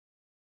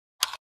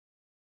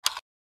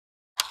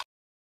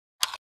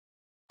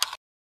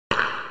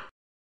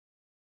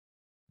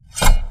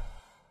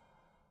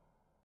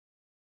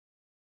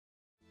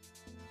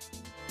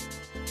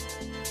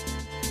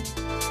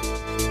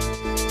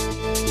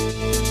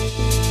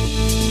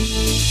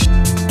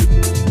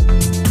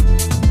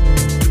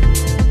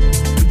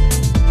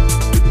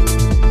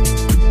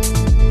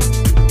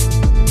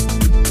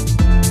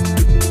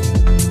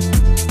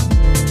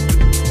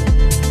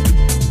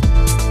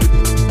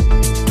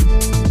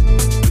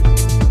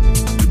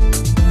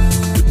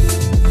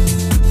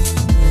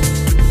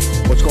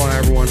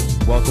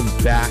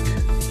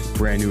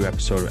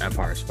episode of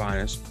Empire's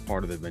Finest,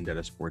 part of the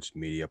Vendetta Sports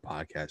Media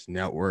Podcast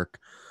Network.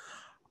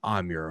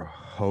 I'm your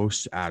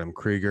host, Adam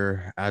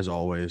Krieger. As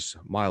always,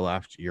 my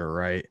left, your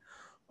right,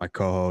 my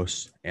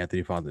co-host,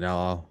 Anthony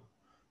Fontanello.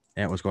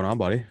 Ant, what's going on,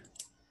 buddy?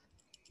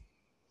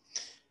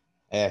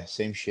 Yeah,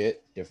 same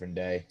shit, different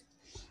day,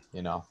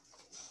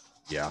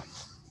 Yeah,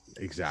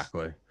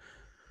 exactly.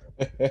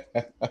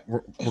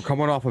 We're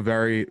coming off a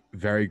very,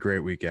 very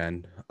great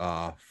weekend.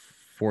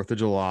 4th of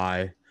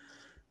July.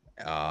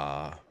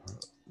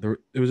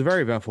 It was a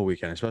very eventful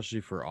weekend, especially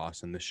for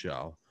us in this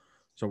show.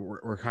 So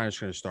we're kind of just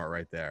going to start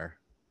right there.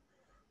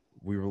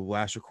 We were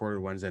last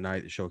recorded Wednesday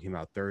night. The show came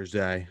out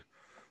Thursday.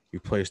 We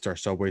placed our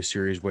Subway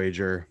Series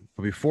wager.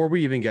 But before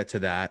we even get to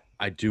that,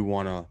 I do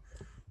want to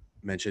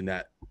mention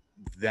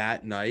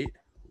that night,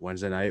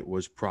 Wednesday night,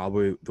 was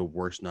probably the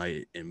worst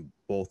night in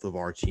both of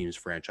our teams'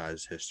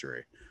 franchise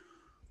history.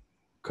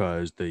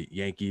 Because the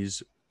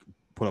Yankees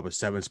put up a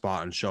 7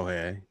 spot on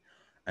Shohei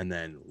and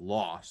then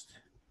lost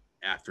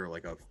after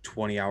like a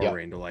 20-hour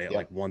rain delay at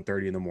like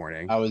 1:30 in the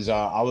morning. I was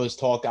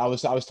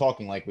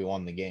talking like we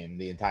won the game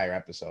the entire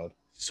episode.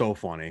 So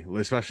funny,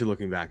 especially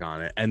looking back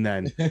on it. And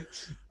then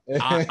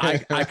I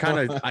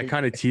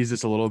kind of teased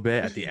this a little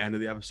bit at the end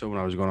of the episode when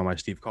I was going on my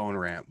Steve Cohen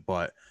rant,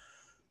 but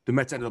the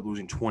Mets ended up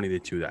losing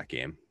 20-2 that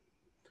game.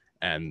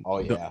 And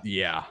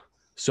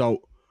so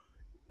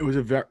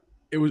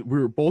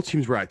both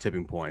teams were at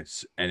tipping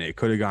points, and it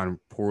could have gone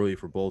poorly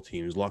for both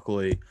teams.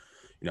 Luckily,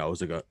 it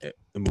was like a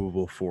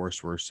immovable force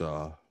versus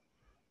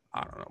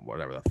I don't know,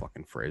 whatever the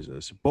fucking phrase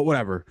is, but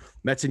whatever.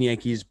 Mets and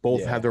Yankees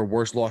both had their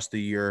worst loss of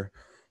the year,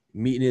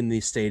 meeting in the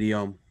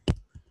stadium.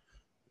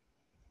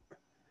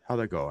 How'd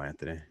that go,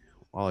 Anthony?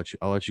 I'll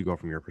let you go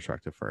from your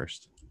perspective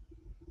first.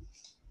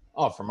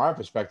 Oh, from our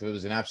perspective, it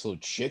was an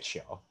absolute shit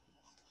show.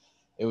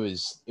 It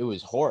was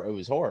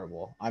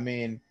horrible. I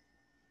mean,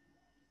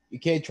 you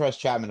can't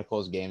trust Chapman to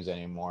close games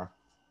anymore.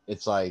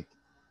 It's like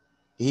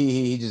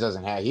he just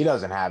doesn't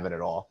have it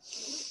at all.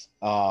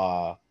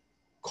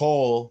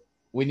 Cole,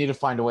 we need to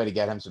find a way to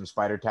get him some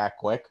spider tack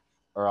quick,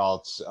 or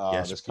else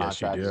this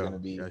contract is going to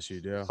be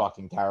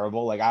fucking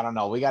terrible. Like, I don't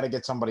know. We got to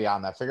get somebody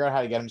on that. Figure out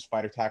how to get him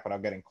spider tack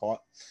without getting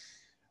caught.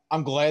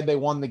 I'm glad they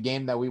won the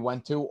game that we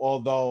went to,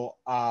 although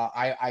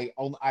I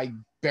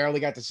barely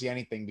got to see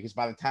anything because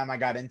by the time I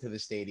got into the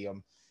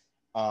stadium,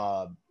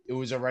 it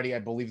was already, I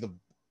believe, the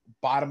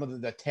bottom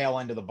of the tail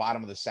end of the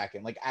bottom of the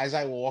second. Like, as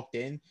I walked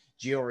in,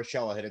 Gio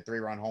Urshela hit a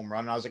 3-run home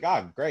run, and I was like,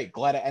 oh, great,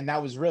 glad. And that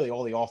was really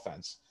all the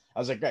offense. I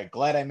was like, great,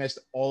 glad I missed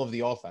all of the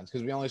offense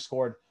because we only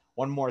scored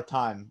one more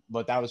time,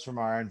 but that was from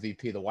our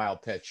MVP, the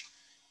wild pitch.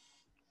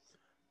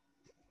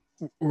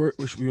 You want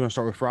to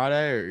start with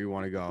Friday, or you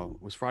want to go?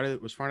 Was Friday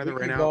the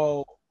rain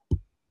out?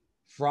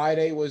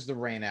 Friday was the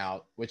rain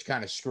out, which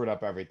kind of screwed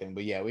up everything.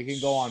 But yeah, we can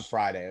go on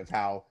Friday of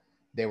how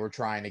they were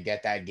trying to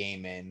get that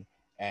game in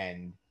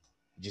and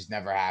just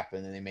never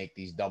happened. And they make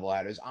these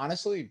doubleheaders.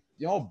 Honestly,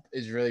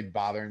 is really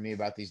bothering me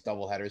about these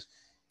doubleheaders.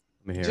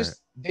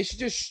 They should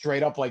just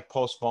straight up like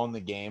postpone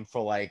the game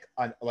for like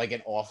an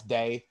off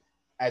day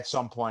at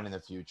some point in the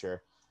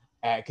future,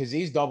 because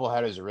these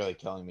doubleheaders are really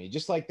killing me.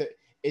 Just like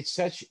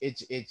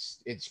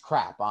it's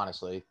crap.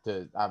 Honestly,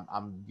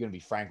 I'm gonna be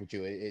frank with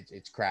you.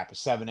 It's crap. A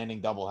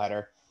 7-inning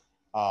doubleheader,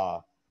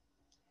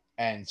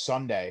 and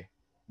Sunday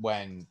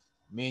when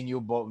me and you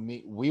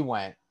we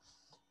went.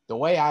 The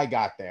way I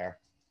got there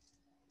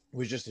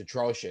was just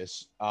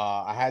atrocious.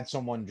 I had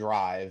someone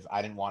drive.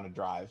 I didn't want to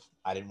drive.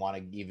 I didn't want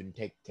to even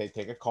take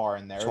a car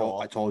in there.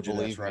 I told you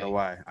this right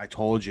away. I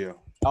told you.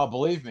 Oh,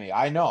 believe me,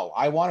 I know.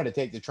 I wanted to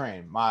take the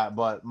train.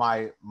 But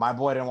my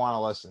boy didn't want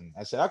to listen.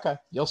 I said, okay,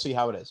 you'll see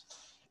how it is.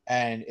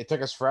 And it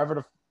took us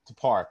forever to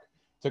park.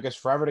 It took us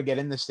forever to get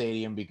in the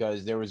stadium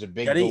because there was a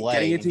big delay.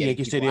 Getting into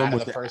Yankee Stadium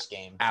was the first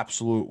game.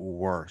 Absolute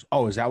worst.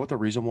 Oh, is that what the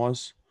reason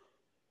was?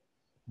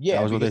 Yeah,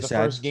 that was because the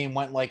first game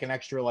went like an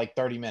extra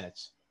 30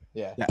 minutes.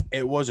 Yeah,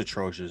 it was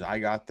atrocious. I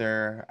got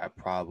there at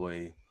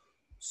probably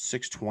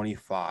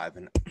 6:25,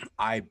 and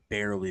I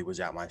barely was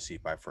at my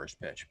seat by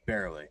first pitch.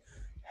 Barely.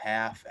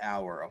 Half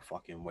hour of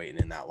fucking waiting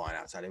in that line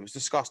outside. It was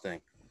disgusting.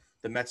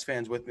 The Mets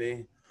fans with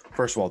me.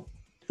 First of all,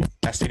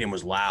 that stadium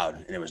was loud,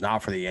 and it was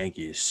not for the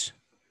Yankees.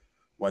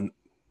 When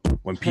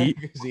Pete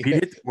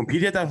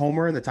hit that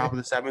homer in the top of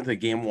the 7th at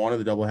Game 1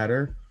 of the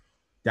doubleheader,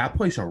 that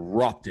place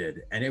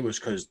erupted, and it was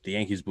because the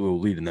Yankees blew a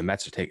lead and the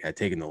Mets had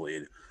taken the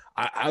lead.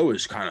 I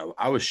was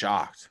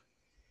shocked.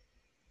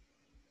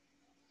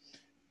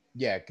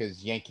 Yeah,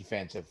 because Yankee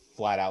fans have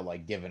flat out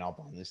given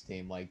up on this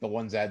team. Like the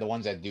ones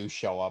that do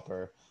show up,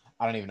 or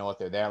I don't even know what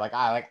they're there.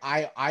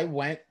 I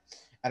went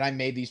and I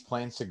made these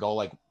plans to go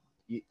like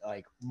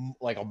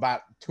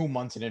about 2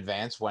 months in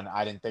advance when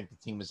I didn't think the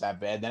team was that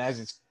bad. Then as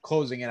it's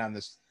closing in on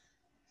this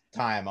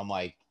time, I'm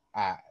I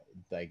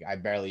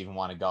barely even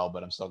want to go,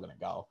 but I'm still gonna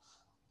go.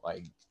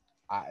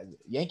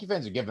 Yankee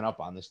fans are giving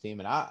up on this team,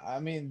 and I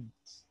mean.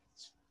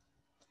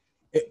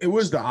 It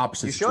was the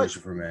opposite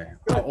situation for me.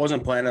 I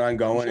wasn't planning on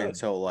going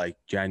until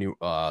January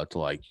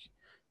to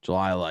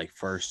July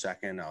 1st,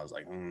 2nd. I was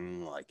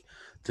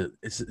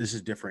this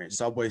is different.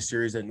 Subway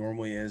Series that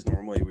normally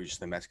we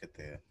just the Mets get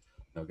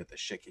get the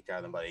shit kicked out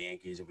of them by the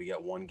Yankees. If we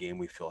get one game,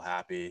 we feel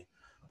happy.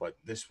 But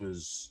this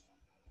was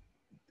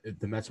if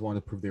the Mets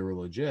wanted to prove they were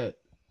legit.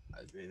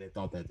 They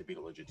thought they had to beat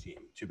a legit team.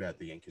 Too bad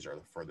the Yankees are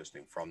the furthest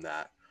thing from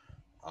that.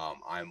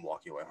 I'm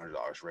walking away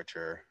 $100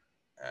 richer.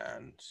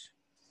 And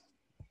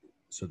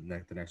so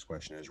the next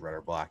question is red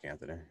or black,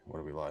 Anthony? What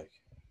do we like?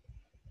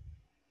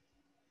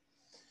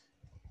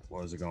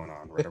 What is it going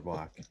on, red or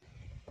black?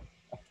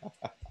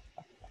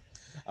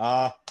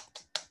 We're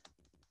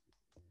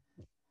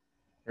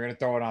going to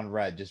throw it on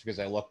red just because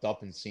I looked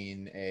up and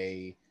seen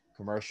a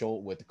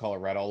commercial with the color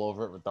red all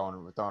over it. We're throwing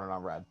it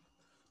on red.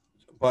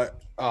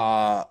 But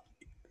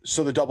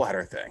so the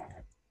doubleheader thing,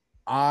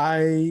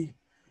 I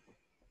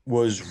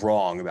was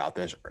wrong about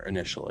this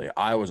initially.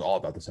 I was all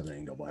about the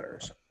 7-inning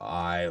doubleheaders.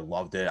 I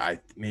loved it. I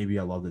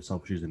loved it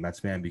selfishly as a Mets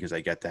fan because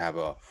I get to have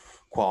a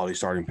quality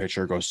starting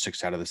pitcher go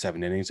 6 out of the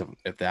 7 innings,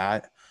 if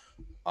that.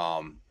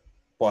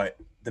 But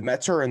the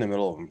Mets are in the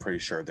middle of, I'm pretty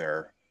sure,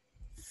 their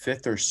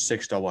 5th or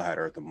 6th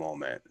doubleheader at the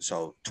moment.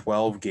 So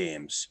 12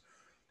 games,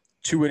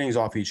 2 innings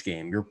off each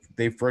game.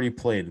 They've already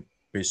played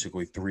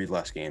basically 3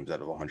 less games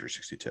out of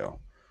 162.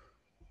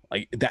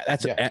 Like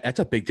that's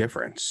a big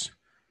difference.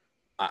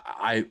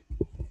 I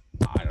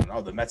don't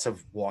know. The Mets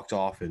have walked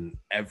off in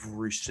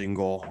every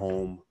single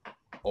home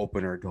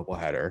opener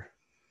doubleheader,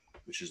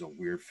 which is a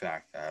weird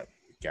fact that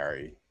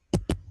Gary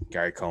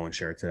Cohen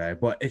shared today.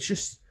 But it's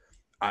just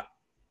I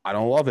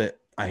don't love it.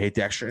 I hate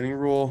the extra inning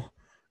rule,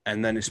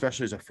 and then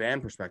especially as a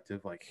fan perspective,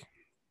 like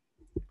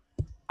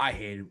I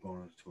hated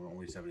going to an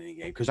only 7-inning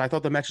game because I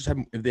thought the Mets just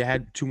had, if they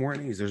had 2 more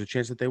innings, there's a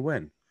chance that they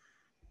win.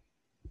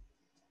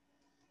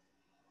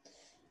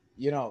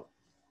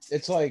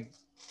 It's like,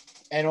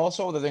 and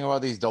also the thing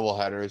about these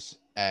doubleheaders,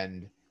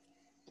 and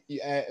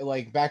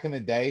like back in the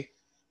day,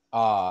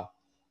 I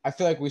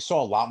feel like we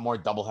saw a lot more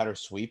doubleheader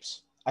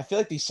sweeps. I feel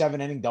like these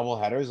 7-inning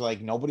doubleheaders,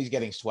 like nobody's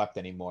getting swept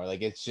anymore.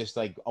 Like it's just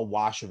like a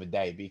wash of a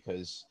day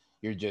because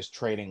you're just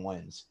trading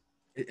wins.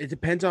 It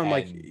depends on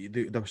like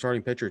the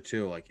starting pitcher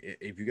too. Like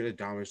if you get a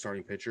dominant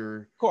starting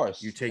pitcher, of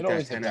course, you take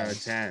that 10 out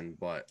of 10.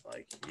 But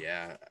like,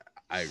 yeah,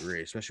 I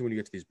agree. Especially when you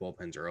get to these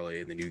bullpens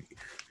early, and then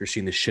you're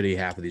seeing the shitty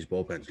half of these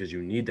bullpens because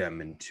you need them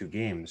in 2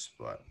 games.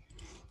 But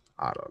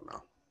I don't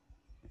know.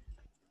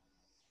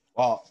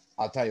 Well,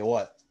 I'll tell you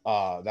what.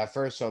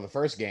 The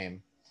first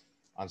game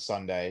on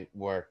Sunday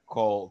where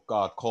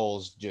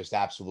Cole's just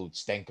absolute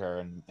stinker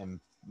and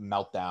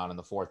meltdown in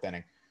the 4th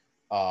inning.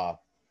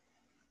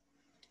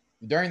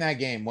 During that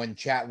game when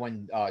Chad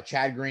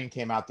Green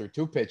came out through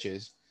 2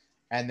 pitches,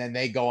 and then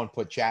they go and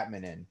put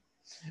Chapman in.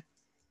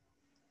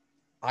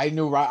 I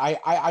knew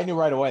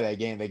right away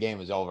the game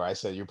was over. I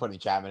said, "You're putting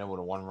Chapman in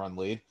with a 1-run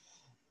lead."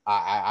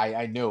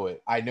 I knew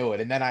it.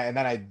 And then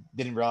I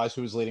didn't realize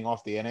who was leading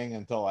off the inning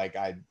until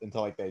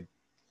they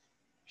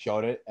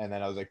showed it, and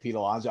then I was like, Pete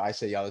Alonso. I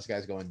said, "Yo, this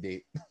guy's going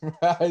deep."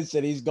 I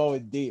said he's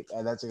going deep,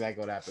 and that's exactly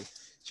what happened.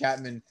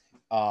 Chapman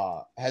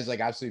has like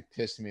absolutely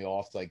pissed me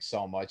off like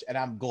so much, and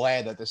I'm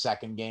glad that the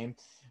second game,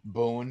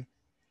 Boone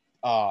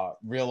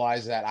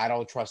realized that I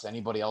don't trust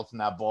anybody else in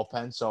that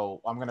bullpen,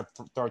 so I'm gonna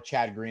throw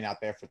Chad Green out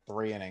there for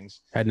 3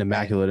 innings. Had an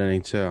immaculate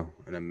inning too.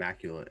 An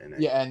immaculate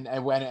inning. Yeah,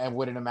 and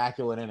with an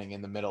immaculate inning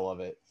in the middle of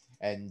it,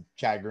 and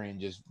Chad Green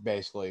just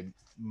basically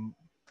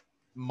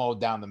mowed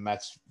down the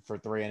Mets for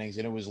 3 innings,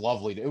 and it was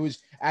lovely. It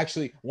was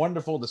actually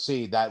wonderful to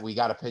see that we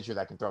got a pitcher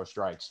that can throw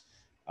strikes,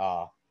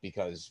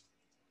 because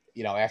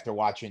after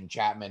watching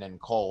Chapman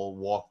and Cole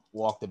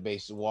walk the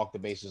bases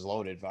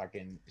loaded,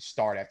 fucking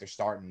start after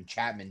start, and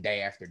Chapman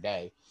day after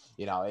day,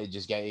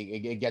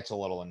 it gets a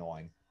little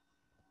annoying.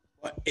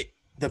 But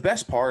the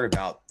best part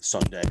about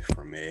Sunday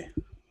for me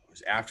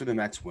was after the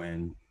Mets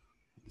win,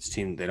 this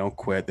team, they don't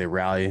quit, they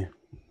rally,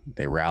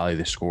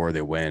 they score,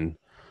 they win.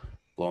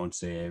 Blown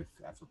save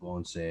after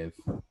blown save.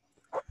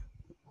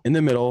 In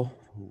the middle,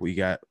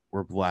 we're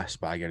blessed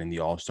by getting the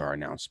All-Star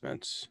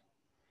announcements.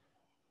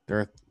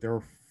 There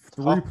were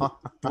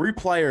 3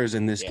 players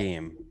in this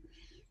game.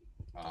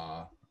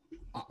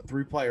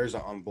 3 players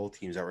on both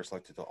teams that were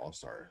selected to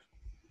All-Star.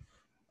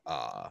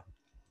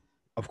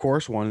 Of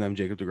course, one of them,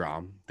 Jacob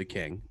deGrom, the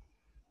king,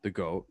 the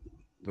GOAT,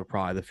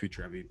 probably the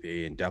future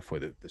MVP, and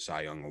definitely the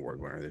Cy Young Award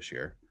winner this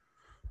year.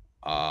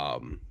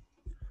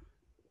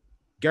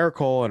 Gerrit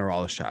Cole and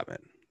Aroldis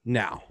Chapman.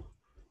 Now,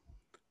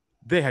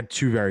 they had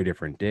 2 very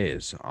different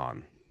days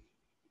on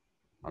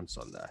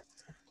Sunday.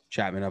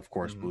 Chapman, of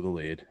course, blew the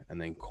lead, and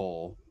then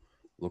Cole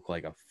looked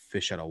like a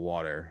fish out of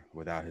water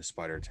without his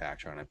spider tack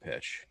trying to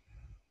pitch.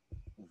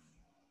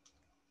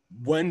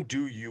 When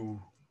do you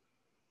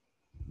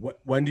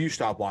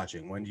stop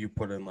watching? When do you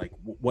put in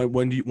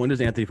when does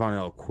Anthony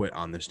Fontenot quit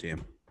on this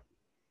team?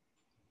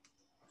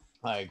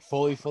 Like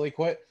fully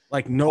quit?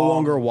 Like no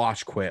longer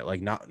watch quit.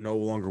 Like no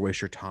longer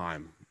waste your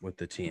time with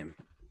the team.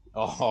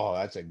 Oh,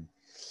 that's a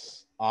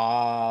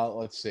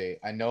let's see.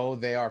 I know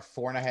they are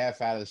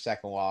 4.5 out of the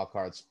second wild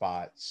card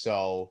spot.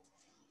 So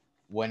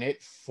when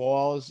it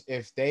falls,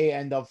 if they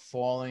end up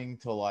falling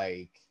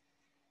to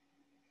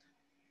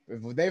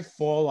if they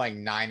fall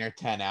 9 or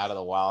 10 out of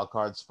the wild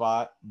card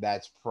spot,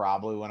 that's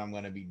probably when I'm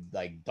going to be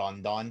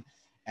done.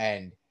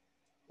 And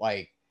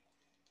Like,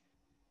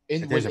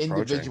 with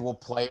individual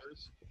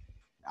players,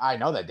 I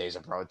know that day's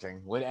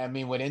approaching. With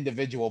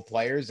individual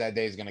players, that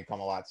day is going to come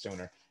a lot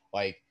sooner.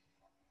 Like,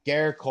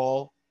 Gerrit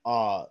Cole,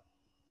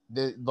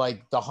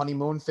 the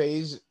honeymoon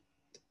phase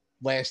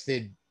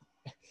lasted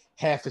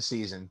half a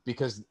season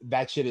because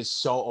that shit is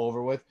so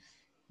over with.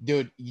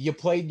 Dude, you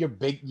played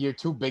your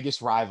two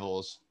biggest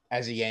rivals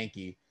as a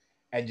Yankee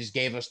and just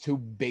gave us two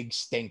big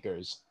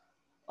stinkers.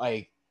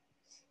 Like,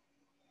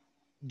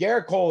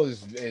 Gerrit Cole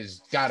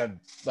is gotta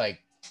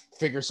like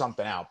figure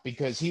something out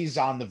because he's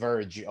on the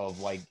verge of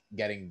like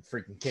getting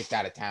freaking kicked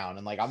out of town.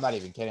 And like, I'm not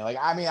even kidding. Like,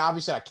 I mean,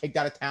 obviously I kicked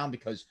out of town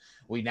because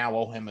we now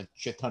owe him a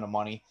shit ton of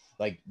money.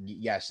 Like,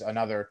 yes,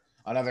 another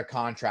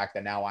contract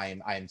that now I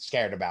am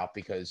scared about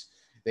because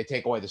they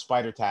take away the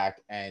spider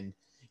tack, and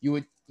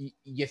you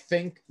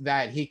think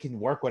that he can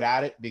work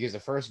without it because the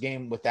first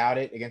game without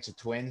it against the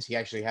Twins, he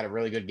actually had a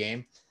really good game.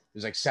 It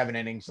was like 7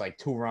 innings, like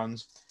 2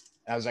 runs.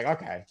 And I was like,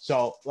 okay,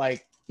 so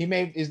like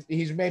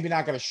he's maybe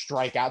not going to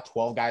strike out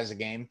 12 guys a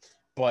game,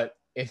 but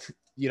if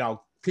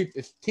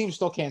teams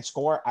still can't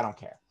score, I don't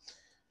care.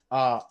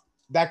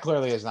 That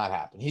clearly has not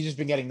happened. He's just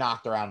been getting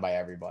knocked around by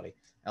everybody,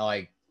 and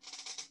like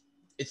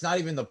it's not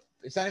even the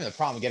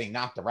problem getting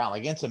knocked around.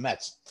 Like against the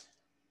Mets,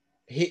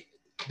 the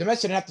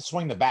Mets didn't have to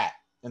swing the bat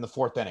in the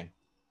 4th inning.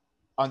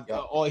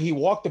 He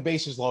walked the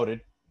bases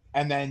loaded,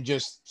 and then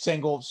just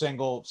single.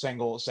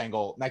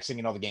 Next thing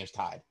you know, the game's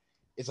tied.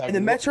 It's like, and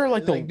the Mets are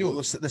like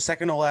the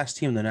second to last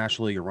team in the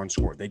National League in run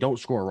scored. They don't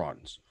score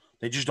runs.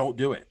 They just don't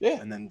do it. Yeah.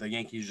 And then the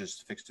Yankees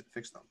just fix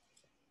them.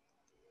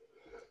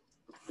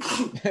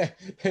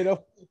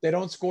 They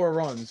don't score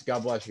runs.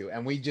 God bless you.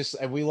 And we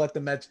let the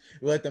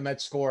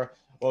Mets score.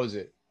 What was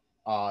it?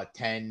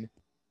 10,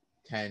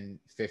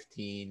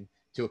 15.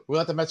 We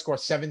let the Mets score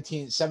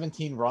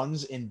 17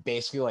 runs in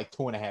basically like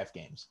 2.5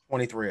 games.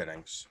 23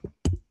 innings.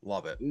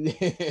 Love it.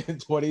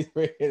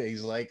 23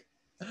 innings. Like,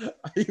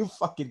 are you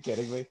fucking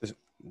kidding me?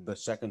 The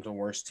second to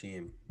worst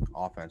team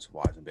offensive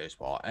wise in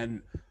baseball.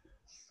 And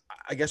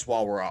I guess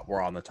while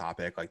we're on the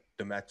topic, like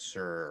the Mets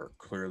are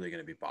clearly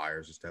going to be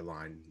buyers this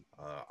deadline.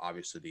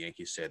 Obviously the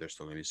Yankees say they're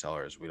still going to be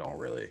sellers. We don't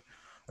really.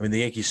 I mean, the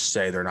Yankees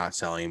say they're not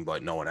selling,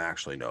 but no one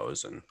actually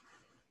knows. And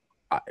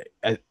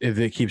if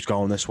it keeps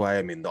going this way,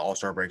 I mean, the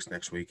All-Star breaks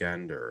next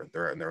weekend, or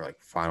they're in their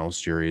like final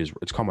series.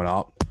 It's coming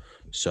up,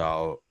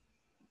 so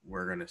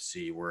we're gonna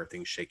see where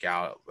things shake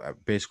out.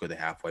 Basically, the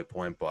halfway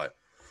point, but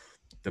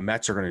the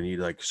Mets are gonna need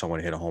like someone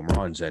to hit a home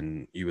runs,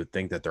 and you would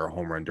think that their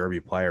home run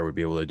derby player would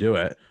be able to do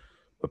it,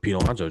 but Pete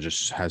Alonso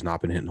just has not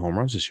been hitting home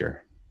runs this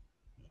year.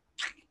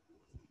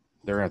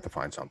 They're gonna have to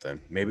find something.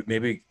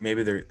 Maybe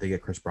they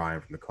get Chris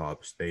Bryant from the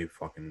Cubs. They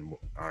fucking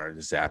are a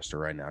disaster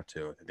right now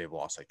too. They've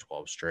lost like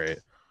 12 straight.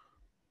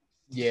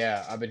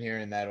 Yeah, I've been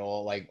hearing that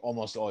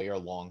almost all year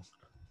long.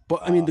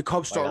 But I mean, the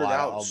Cubs started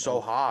out so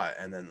hot,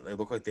 and then they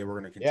looked like they were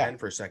going to contend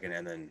for a second,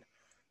 and then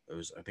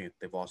I think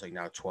they've lost like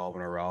now 12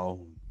 in a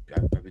row.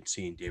 I've been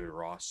seeing David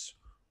Ross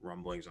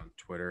rumblings on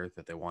Twitter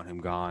that they want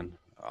him gone.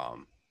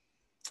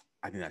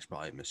 I think that's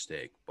probably a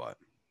mistake, but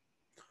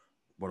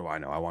what do I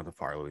know? I want to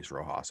fire Luis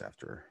Rojas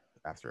after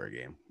a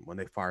game. When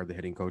they fired the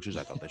hitting coaches,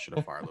 I thought they should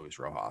have fired Luis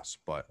Rojas,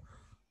 but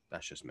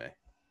that's just me.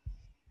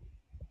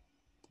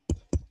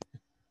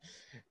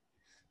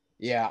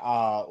 Yeah,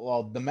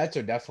 well, the Mets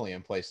are definitely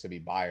in place to be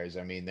buyers.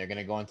 I mean, they're going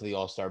to go into the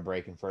All-Star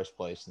break in first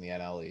place in the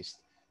NL East.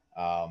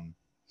 I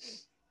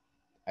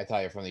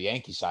tell you, from the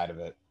Yankee side of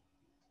it,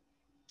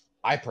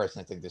 I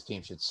personally think this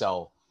team should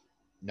sell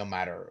no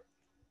matter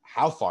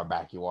how far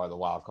back you are the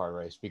wild card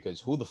race, because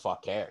who the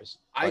fuck cares?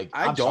 Like,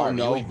 I don't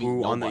know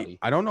who on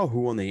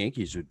the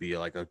Yankees would be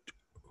like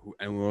who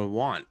anyone would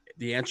want.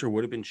 The answer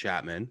would have been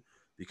Chapman,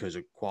 because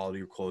a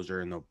quality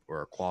closer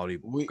or a quality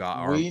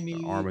arm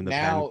in the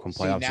pen from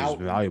playoffs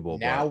is valuable.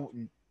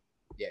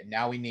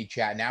 Now we need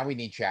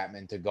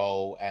Chapman to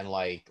go and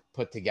like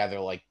put together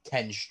like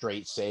 10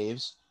 straight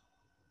saves,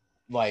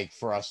 like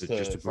for us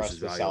to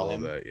sell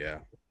him.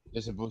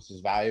 Just to boost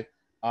his value.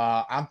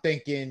 I'm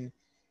thinking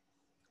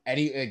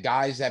any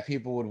guys that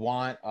people would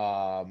want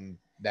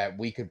that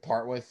we could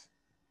part with.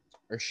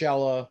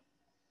 Urshela.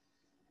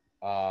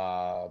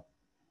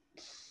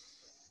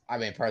 I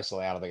mean,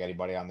 personally, I don't think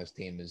anybody on this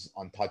team is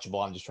untouchable.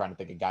 I'm just trying to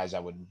think of guys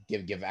that would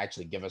give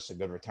us a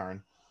good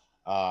return.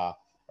 Or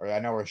I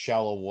know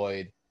Urshela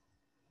would.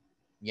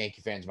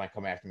 Yankee fans might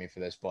come after me for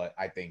this, but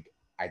I think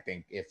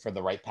if for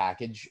the right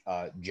package,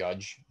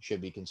 Judge should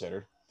be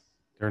considered.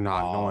 They're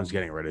not. No one's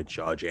getting rid of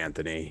Judge,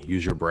 Anthony.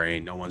 Use your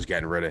brain. No one's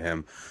getting rid of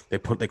him. They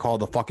call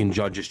the fucking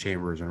Judge's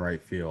chambers in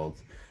right field.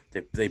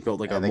 They built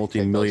like a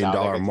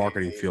multi-million-dollar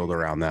marketing field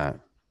around that.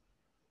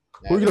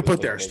 Who are you gonna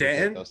put there,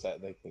 Stanton?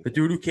 The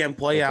dude who can't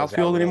play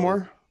outfield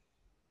anymore?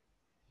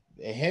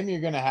 Him,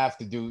 you're gonna have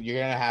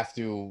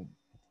to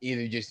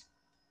either just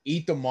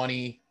eat the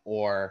money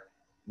or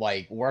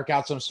like work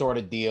out some sort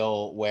of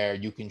deal where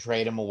you can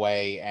trade him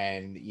away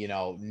and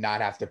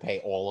not have to pay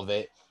all of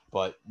it,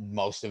 but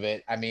most of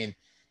it. I mean,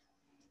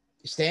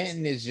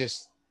 Stanton is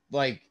just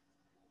like,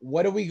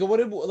 what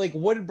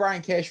did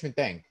Brian Cashman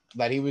think?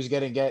 That he was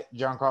gonna get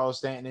Giancarlo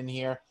Stanton in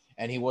here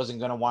and he wasn't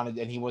going to want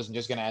to, and he wasn't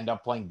just going to end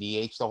up playing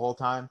DH the whole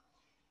time.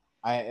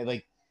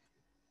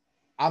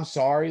 I'm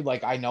sorry.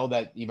 Like, I know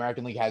that the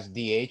American League has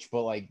DH,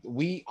 but like,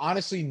 we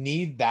honestly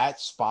need that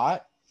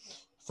spot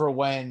for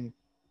when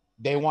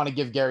they want to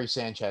give Gary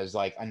Sanchez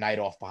like a night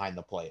off behind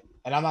the plate.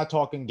 And I'm not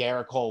talking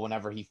Garrett Cole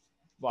whenever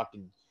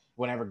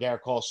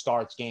Garrett Cole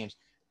starts games.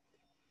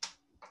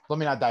 Let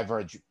me not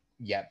diverge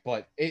yet,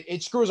 but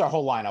it screws our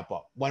whole lineup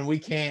up when we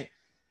can't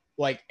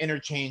like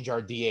interchange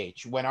our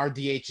DH. When our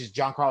DH is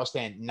Giancarlo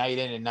Stanton night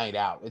in and night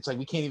out. It's like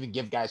we can't even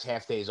give guys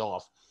half days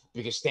off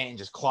because Stanton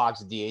just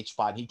clogs the DH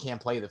spot. He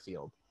can't play the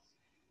field.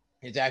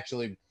 It's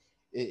actually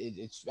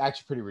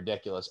pretty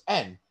ridiculous.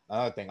 And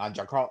another thing on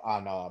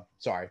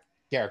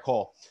Garrett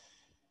Cole.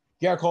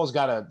 Garrett Cole's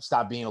got to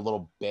stop being a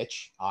little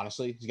bitch,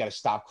 honestly. He's got to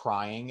stop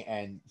crying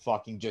and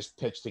fucking just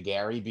pitch to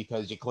Gary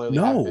because you clearly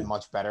haven't been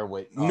much better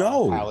with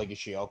Kyle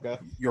Higashioka.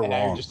 You're wrong.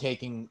 Now you're just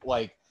taking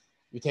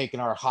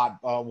our hot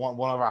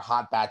one of our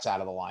hot bats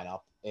out of the lineup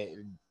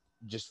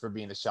just for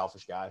being a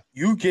selfish guy.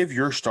 You give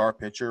your star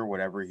pitcher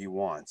whatever he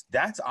wants.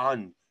 That's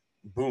on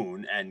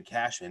Boone and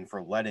Cashman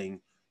for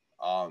letting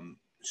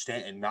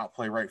Stanton not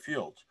play right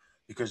field.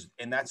 Because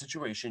in that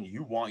situation,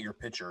 you want your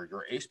pitcher,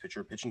 your ace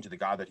pitcher, pitching to the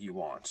guy that he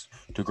wants.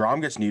 DeGrom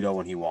gets Nido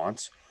when he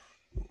wants.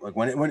 Like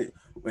when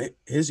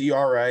his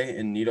ERA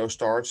in Nido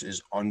starts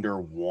is under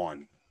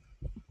 1.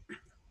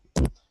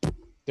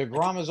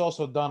 DeGrom has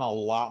also done a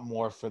lot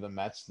more for the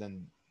Mets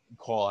than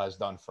Cole has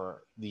done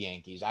for the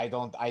Yankees.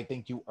 I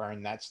think you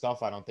earn that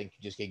stuff. I don't think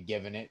you just get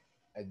given it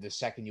the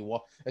second you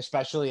walk,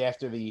 especially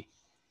after the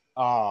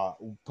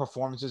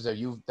performances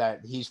that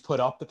he's put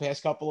up the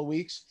past couple of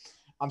weeks.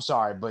 I'm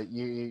sorry, but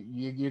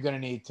you're going to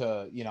need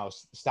to,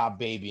 stop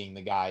babying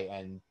the guy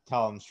and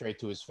tell him straight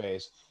to his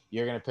face,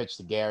 you're going to pitch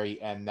to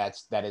Gary, and that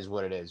is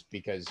what it is,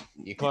 because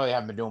you clearly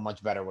haven't been doing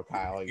much better with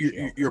Kyle.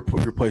 You're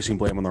placing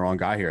blame on the wrong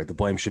guy here. The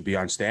blame should be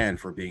on Stan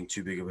for being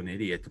too big of an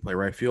idiot to play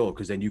right field,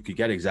 because then you could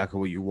get exactly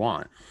what you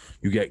want.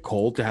 You get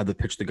Cole to have the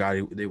pitch the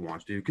guy they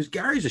want to do, because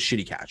Gary's a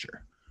shitty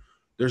catcher.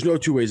 There's no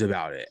two ways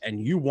about it, and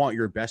you want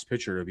your best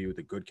pitcher to be with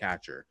a good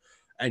catcher.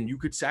 And you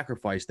could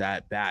sacrifice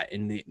that bat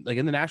in the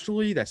National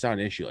League. That's not an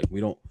issue. Like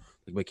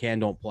McCann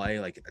don't play.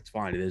 Like that's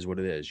fine. It is what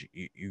it is.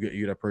 You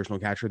get a personal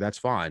catcher. That's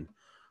fine.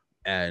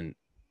 And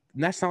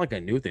that's not like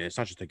a new thing. It's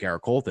not just a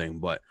Garrett Cole thing.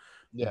 But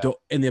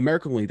in the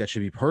American League, that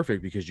should be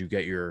perfect because you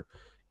get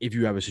if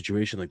you have a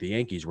situation like the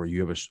Yankees where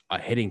you have a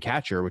hitting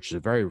catcher, which is a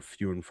very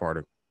few and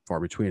far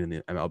between in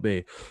the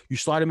MLB, you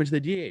slide him into the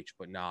DH.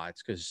 But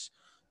it's because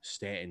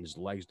Stanton's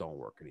legs don't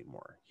work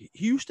anymore.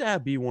 He used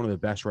to be one of the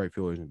best right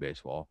fielders in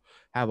baseball.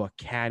 Have a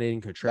cannon,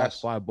 could trap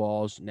fly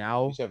balls.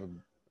 Now,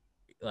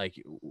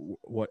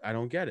 what? I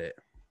don't get it.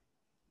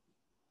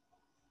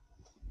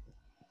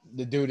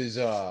 The dude is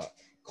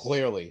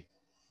clearly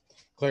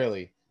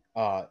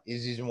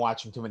he's been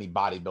watching too many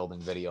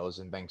bodybuilding videos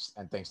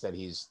and thinks that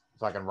he's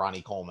fucking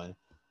Ronnie Coleman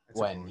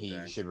when he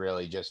should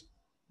really just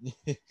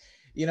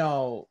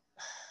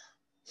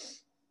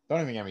Don't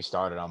even get me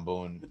started on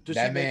Boone.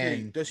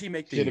 Does he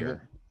make the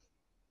year?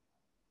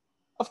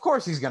 Of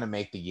course he's going to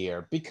make the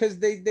year because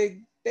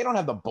they don't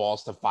have the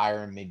balls to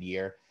fire him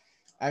mid-year.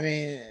 I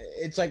mean,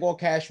 it's like what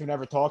Cashman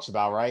never talks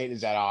about, right?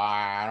 Is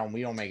that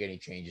we don't make any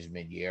changes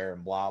mid-year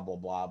and blah, blah,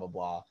 blah, blah,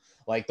 blah.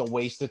 Like the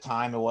waste of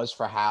time it was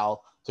for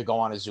Hal to go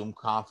on a Zoom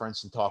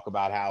conference and talk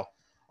about how,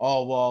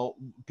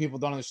 people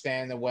don't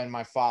understand that when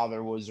my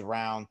father was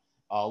around,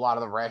 a lot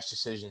of the rash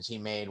decisions he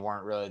made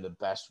weren't really the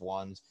best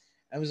ones.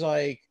 I was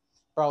like,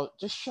 bro,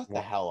 just shut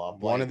the hell up.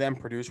 One of them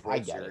produced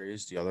World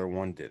Series, the other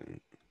one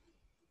didn't.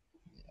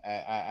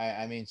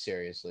 I mean,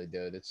 seriously,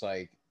 dude. It's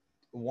like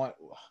one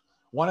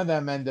of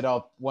them ended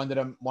up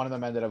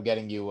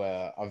getting you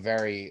a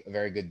very,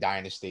 very good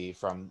dynasty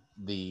from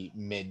the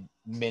mid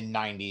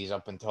 90s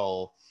up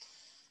until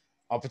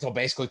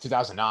basically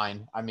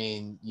 2009. I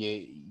mean,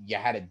 you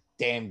had a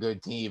damn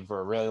good team for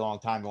a really long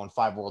time, going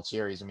 5 World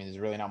Series. I mean, there's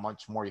really not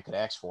much more you could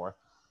ask for.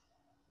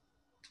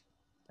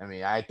 I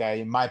mean,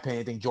 in my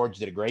opinion, I think George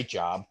did a great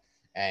job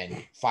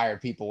and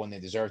fired people when they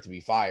deserve to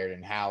be fired.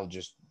 And Hal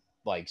just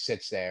like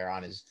sits there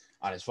on his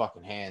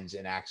fucking hands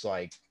and acts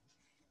like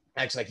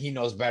he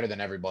knows better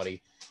than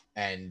everybody.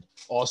 And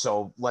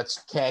also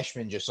lets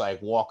Cashman just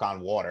like walk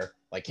on water.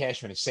 Like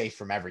Cashman is safe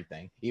from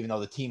everything, even though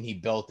the team he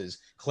built is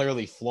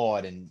clearly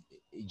flawed and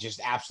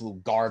just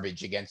absolute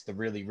garbage against the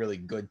really, really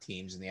good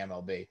teams in the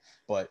MLB.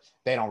 But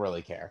they don't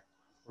really care.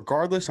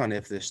 Regardless on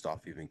if this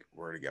stuff even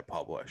were to get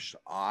published,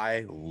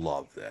 I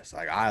love this.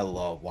 Like, I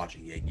love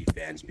watching Yankee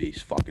fans be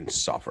fucking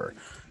suffer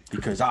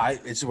because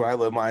it's where I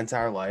live my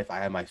entire life. I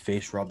had my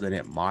face rubbed in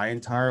it my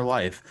entire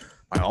life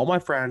by all my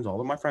friends. All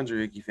of my friends are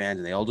Yankee fans,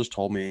 and they all just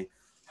told me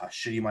how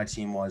shitty my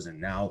team was.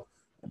 And now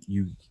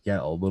you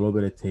get a little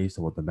bit of taste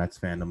of what the Mets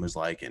fandom is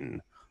like,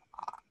 and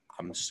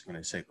I'm just going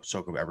to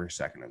soak up every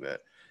second of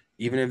it.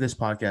 Even if this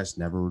podcast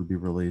never would be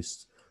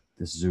released,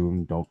 this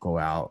Zoom don't go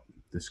out,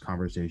 this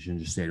conversation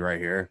just stayed right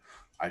here,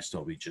 I'd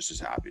still be just as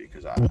happy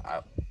because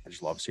I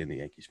just love seeing the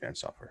Yankees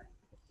fans suffer.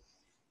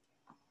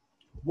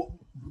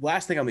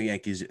 Last thing on the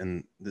Yankees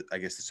and I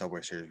guess the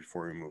Subway Series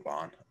before we move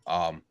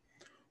on.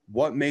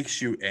 What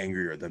makes you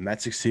angrier, the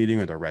Mets succeeding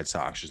or the Red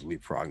Sox just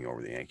leapfrogging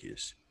over the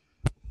Yankees?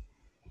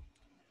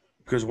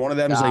 Because one of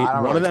them is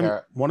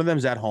like one of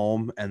them's at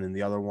home, and then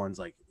the other one's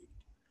like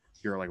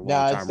you're like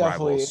longtime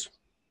rivals.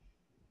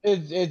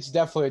 It's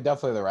definitely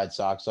the Red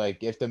Sox.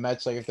 Like if the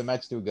Mets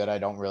do good, I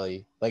don't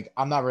really like.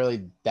 I'm not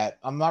really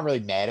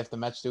mad if the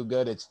Mets do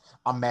good.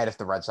 I'm mad if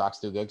the Red Sox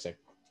do good because I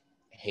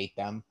hate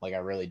them. Like I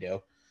really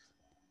do.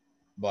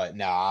 But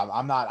no,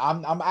 I'm not.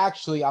 I'm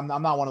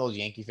not one of those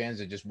Yankee fans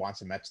that just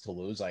wants the Mets to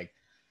lose. Like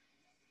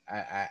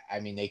I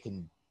mean they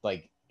can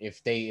like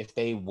if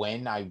they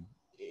win,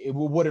 it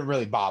wouldn't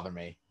really bother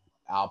me.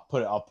 I'll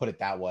put it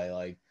that way.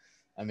 Like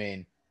I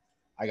mean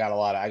I got a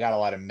lot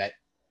of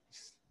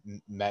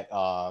Met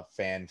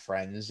fan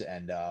friends,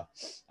 and I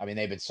mean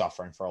they've been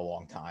suffering for a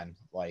long time.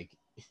 Like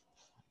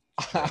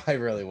I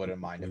really wouldn't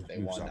mind if they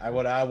won.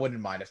 I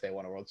wouldn't mind if they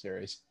won a World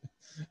Series.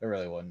 I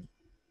really wouldn't.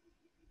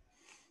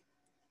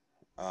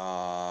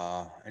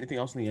 Anything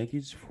else in the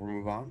Yankees before we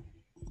move on?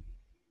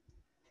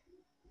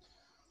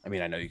 I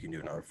mean, I know you can do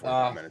another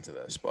 45 minutes of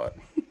this, but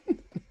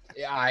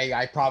yeah,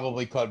 I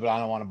probably could, but I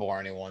don't want to bore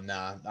anyone.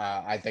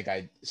 I think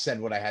I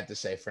said what I had to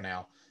say for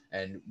now,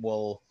 and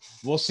we'll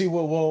see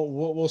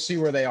we'll see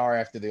where they are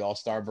after the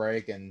All-Star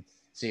break, and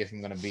see if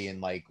I'm gonna be in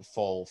like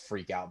full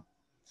freak out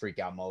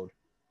mode,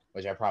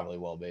 which I probably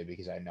will be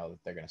because I know that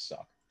they're gonna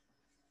suck.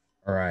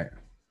 All right,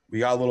 we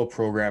got a little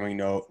programming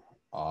note.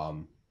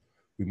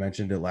 We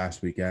mentioned it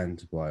last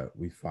weekend, but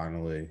we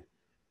finally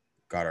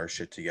got our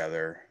shit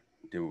together,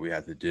 did what we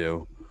had to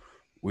do.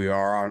 We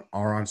are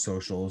on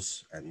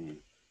socials, and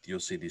you'll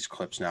see these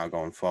clips now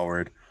going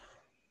forward.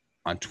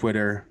 On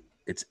Twitter,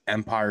 it's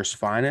Empire's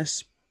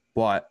Finest,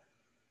 but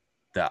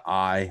the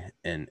I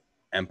in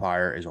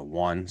Empire is a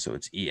 1, so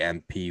it's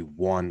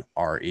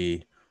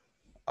EMP1RE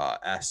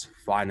S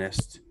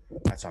Finest.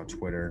 That's on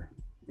Twitter.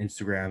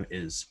 Instagram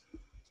is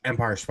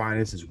Empire's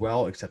Finest as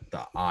well, except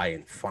the I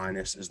in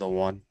Finest is the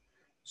 1.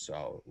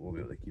 So we'll be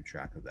able to keep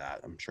track of that.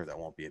 I'm sure that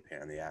won't be a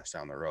pain in the ass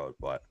down the road,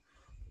 but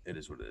it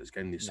is what it is.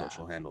 Getting these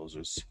social handles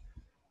is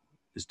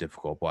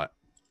difficult, but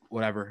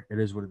whatever. It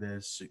is what it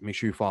is. Make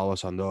sure you follow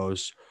us on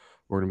those.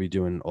 We're going to be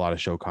doing a lot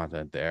of show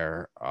content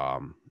there.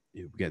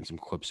 Getting some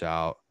clips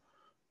out.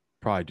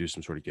 Probably do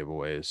some sort of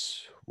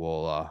giveaways.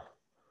 We'll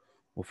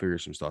figure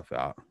some stuff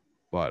out.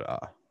 But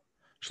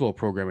just a little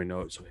programming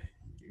note. So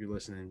if you're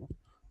listening,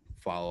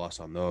 follow us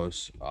on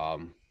those.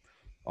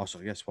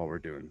 Also, I guess while we're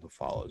doing the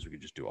follows, we could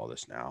just do all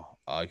this now.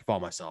 You can follow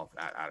myself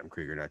at Adam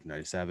Krieger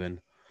 1997.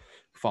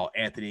 Follow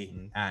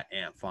Anthony at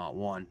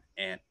AntFont1,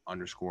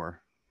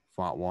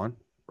 Ant_Font1,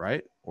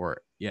 right?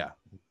 Or yeah.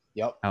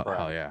 Yep.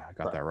 Hell yeah, I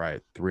got that right.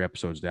 3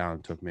 episodes down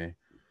it took me.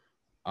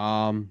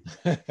 I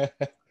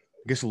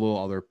guess a little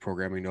other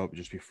programming note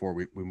just before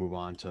we move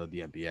on to the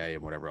NBA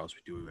and whatever else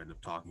we do end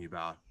up talking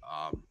about.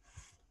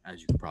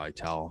 As you can probably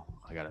tell,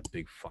 I got a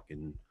big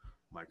fucking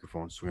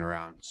microphone swinging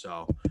around,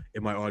 so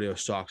if my audio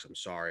sucks, I'm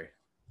sorry.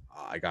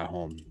 I got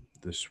home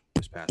this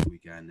past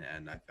weekend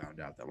and I found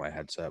out that my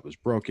headset was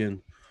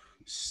broken,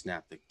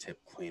 snapped the tip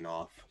clean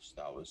off, so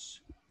that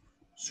was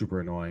super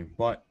annoying,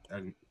 but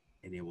that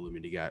enabled me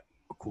to get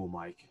a cool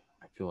mic.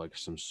 I feel like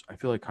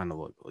kind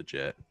of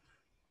legit.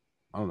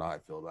 I don't know how I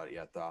feel about it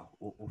yet though.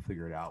 We'll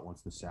figure it out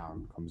once the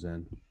sound comes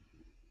in.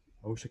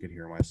 I wish I could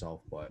hear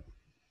myself, but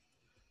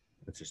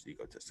it's just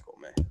egotistical,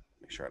 man.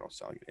 Make sure I don't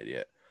sound like an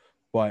idiot.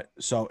 But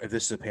so if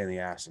this is a pain in the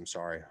ass, I'm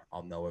sorry.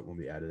 I'll know it when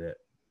we edit it.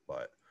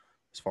 But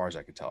as far as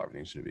I can tell,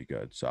 everything's going to be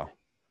good. So,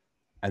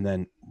 and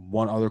then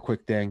one other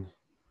quick thing,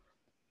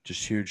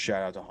 just huge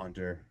shout out to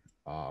Hunter.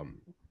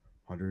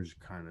 Hunter's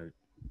kind of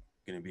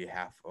going to be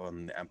half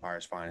on the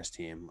Empire's Finest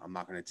team. I'm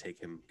not going to take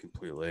him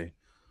completely.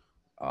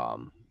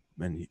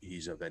 And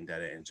he's a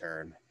Vendetta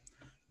intern.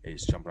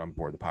 He's jumping on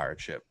board the pirate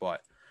ship.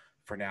 But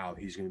for now,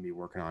 he's going to be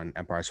working on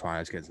Empire's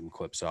Finest, getting some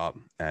clips up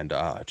and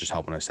just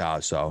helping us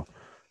out. So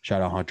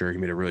shout out Hunter. He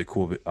made a really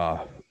cool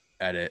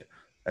edit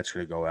that's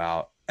going to go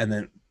out. And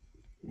then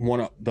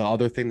the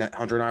other thing that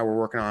Hunter and I were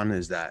working on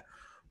is that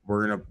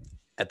we're going to,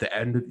 at the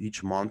end of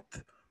each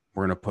month,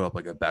 we're going to put up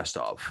like a best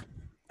of.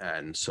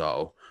 And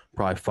so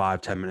probably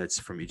 5-10 minutes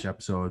from each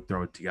episode,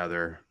 throw it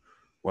together,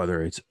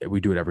 whether we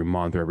do it every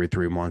month or every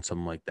 3 months,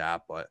 something like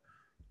that. But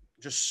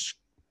just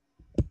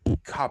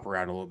hop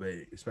around a little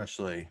bit,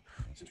 especially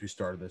since we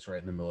started this right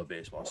in the middle of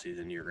baseball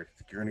season. You're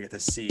going to get to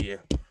see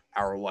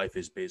our life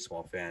as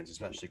baseball fans,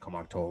 especially come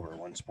October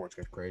when sports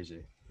get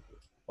crazy.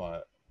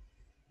 But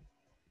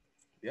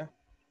yeah,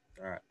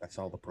 all right, that's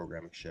all the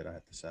programming shit I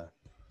have to say.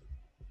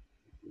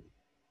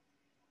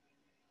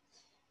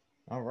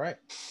 All right,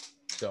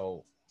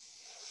 so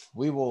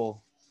we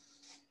will.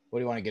 What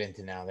do you want to get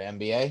into now? The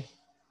NBA.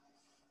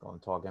 Go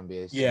and talk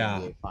NBA. Yeah,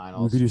 NBA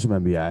finals. We could do some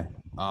NBA.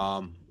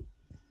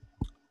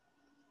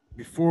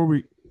 Before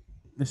we,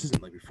 this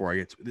isn't like before I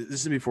get to,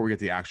 this is before we get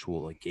the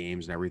actual like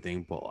games and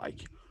everything. But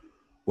like,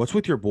 what's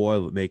with your boy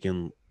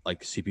making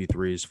like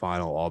CP3's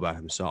final all about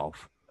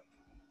himself?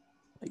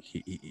 Like,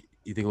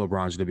 you think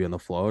LeBron's gonna be on the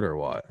float or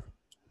what?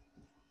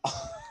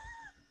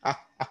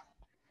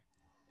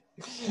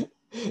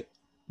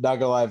 Not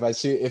gonna lie,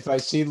 if I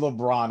see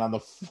LeBron on the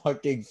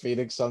fucking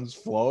Phoenix Suns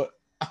float,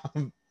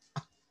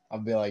 I'll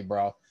be like,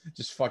 bro,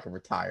 just fucking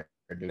retire,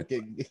 dude.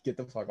 Get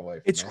the fuck away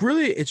from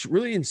me. It's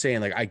really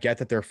insane. Like, I get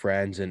that they're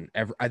friends, and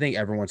I think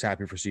everyone's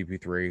happy for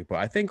CP3, but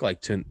I think,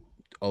 like, to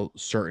a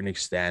certain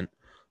extent,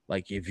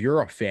 like, if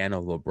you're a fan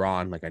of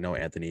LeBron, like I know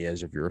Anthony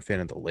is, if you're a fan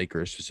of the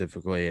Lakers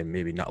specifically, and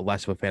maybe not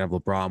less of a fan of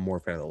LeBron, more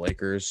a fan of the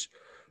Lakers,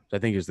 I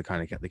think is the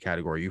kind of the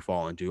category you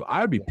fall into.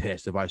 I would be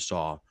pissed if I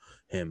saw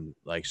him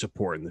like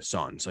supporting the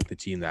Suns, like the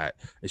team that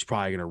is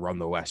probably going to run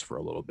the West for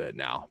a little bit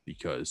now,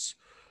 because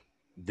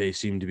they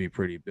seem to be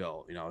pretty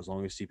built. You know, as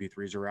long as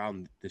CP3 is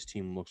around, this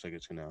team looks like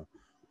it's going to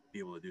be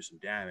able to do some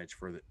damage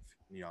for the,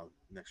 you know,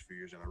 next few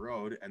years on the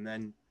road. And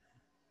then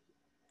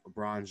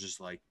LeBron's just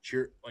like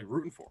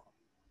rooting for him.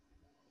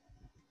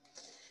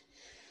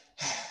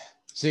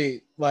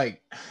 See,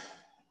 like,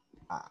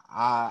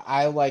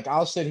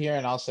 I'll sit here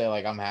and I'll say,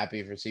 like, I'm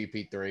happy for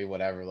CP3,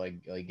 whatever. Like,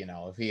 you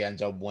know, if he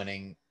ends up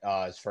winning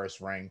his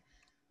first ring,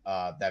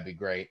 that'd be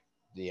great.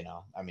 You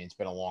know, I mean, it's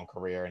been a long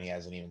career and he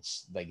hasn't even,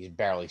 like, he's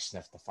barely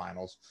sniffed the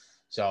finals.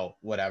 So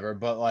whatever.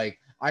 But, like,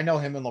 I know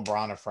him and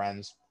LeBron are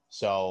friends.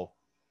 So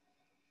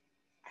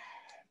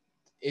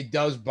it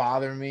does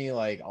bother me,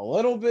 like, a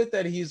little bit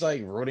that he's,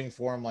 like, rooting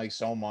for him, like,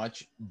 so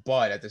much.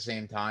 But at the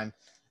same time,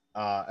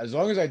 as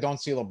long as I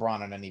don't see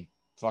LeBron on any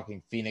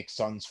fucking Phoenix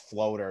Suns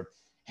float or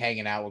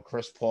hanging out with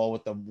Chris Paul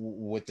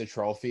with the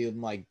trophy,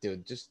 I'm like,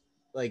 dude, just,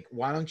 like,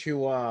 why don't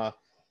you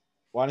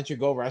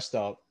go rest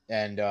up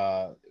and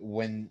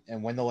win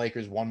the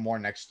Lakers one more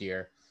next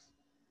year,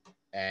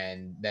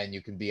 and then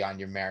you can be on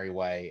your merry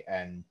way,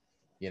 and,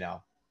 you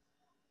know,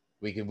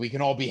 we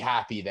can all be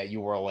happy that you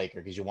were a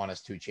Laker because you won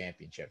us 2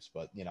 championships.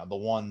 But, you know, the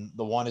one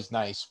is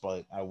nice,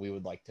 but we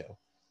would like 2.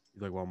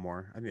 You'd like one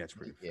more? I think that's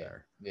pretty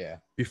fair. Yeah.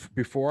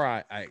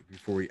 Before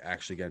we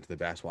actually get into the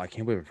basketball, I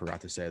can't believe I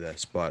forgot to say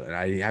this, but, and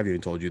I haven't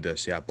even told you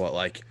this yet, but,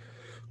 like,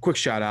 quick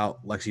shout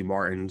out, Lexi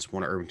Martins,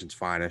 one of Irvington's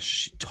finest.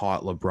 She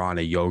taught LeBron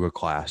a yoga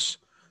class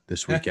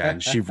this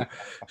weekend.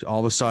 All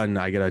of a sudden,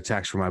 I get a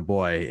text from my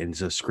boy, and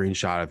it's a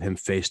screenshot of him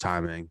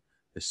FaceTiming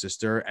his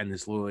sister, and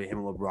it's literally him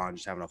and LeBron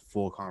just having a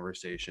full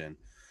conversation.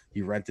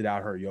 He rented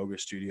out her yoga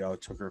studio,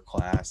 took her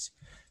class,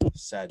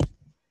 said,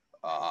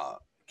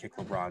 kick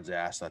LeBron's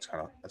ass. That's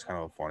kind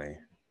of funny.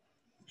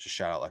 Just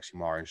shout out Lexi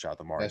Martin, shout out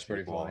the Martin. That's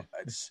pretty funny.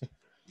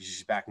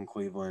 He's back in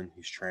Cleveland.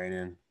 He's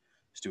training.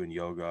 He's doing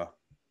yoga.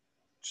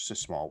 Just a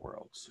small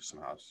world. So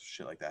somehow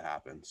shit like that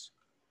happens.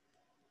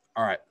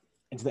 All right,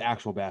 into the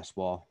actual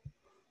basketball.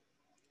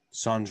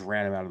 Suns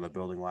ran him out of the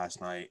building last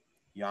night.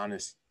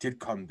 Giannis did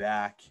come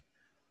back,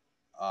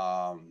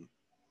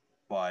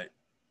 but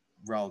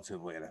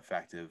relatively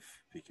ineffective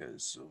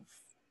because of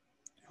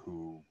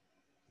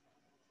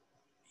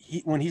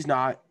when he's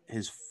not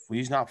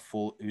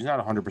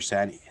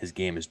 100%, his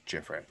game is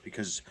different,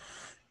 because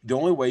the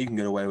only way you can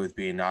get away with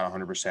being not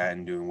 100%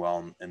 and doing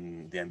well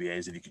in the NBA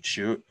is if you can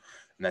shoot,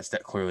 and that's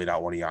clearly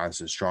not one of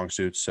Giannis' strong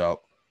suits.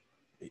 So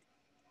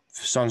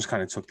Suns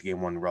kind of took the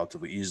game one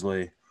relatively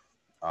easily.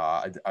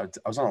 I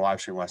was on a live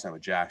stream last night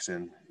with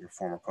Jackson, your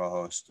former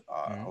co-host,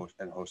 host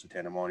of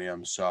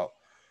Tandemonium. So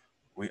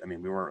we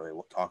weren't really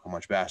talking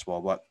much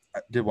basketball, but I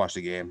did watch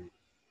the game.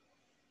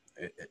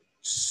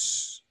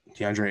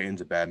 DeAndre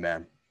Ayton's a bad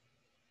man.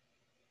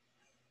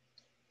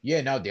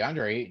 Yeah, no,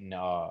 DeAndre Ayton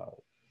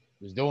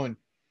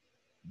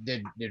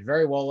did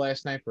very well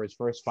last night for his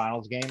first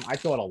finals game. I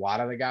thought a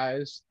lot of the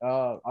guys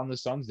on the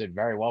Suns did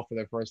very well for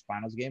their first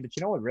finals game. But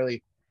you know what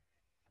really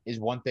is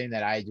one thing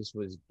that I just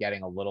was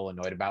getting a little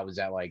annoyed about was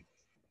that, like,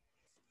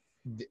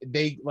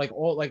 they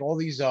all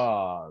these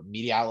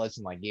media outlets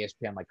and, like,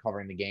 ESPN, like,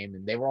 covering the game,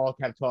 and they were all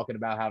kept talking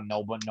about how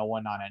no one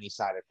on any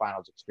side of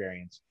finals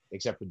experience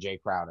except for Jay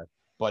Crowder,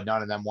 but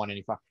none of them won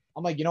any.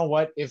 I'm like, you know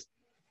what? If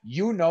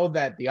you know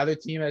that the other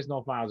team has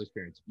no finals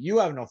experience, you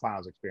have no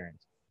finals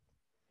experience.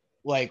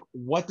 Like,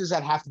 what does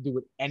that have to do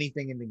with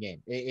anything in the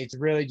game? It's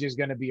really just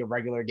going to be a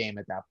regular game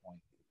at that point.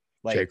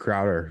 Like, Jay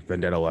Crowder,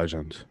 Vendetta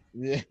legend.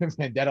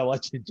 Vendetta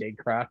legend, Jay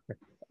Crowder.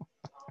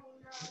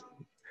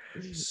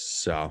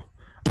 So,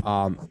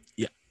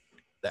 yeah,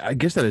 I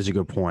guess that is a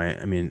good point.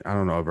 I mean, I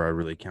don't know if I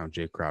really count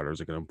Jay Crowder as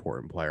like an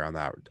important player on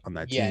that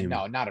team. Yeah,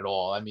 no, not at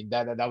all. I mean,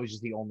 that was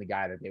just the only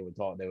guy that they would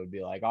talk. They would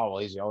be like, oh, well,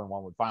 he's the only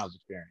one with finals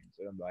experience.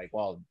 And I'm like,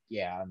 well,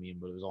 yeah, I mean,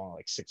 but it was only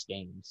like 6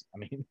 games. I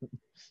mean,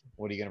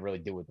 what are you gonna really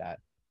do with that?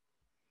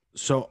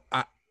 So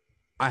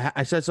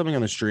I said something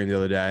on the stream the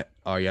other day,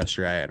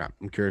 yesterday, and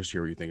I'm curious to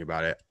hear what you think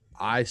about it.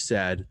 I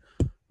said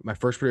my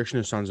first prediction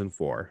is Suns in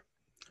 4,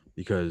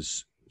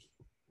 because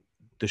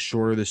the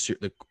shorter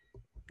the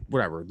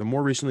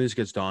more recently this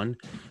gets done,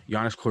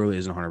 Giannis clearly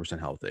isn't 100%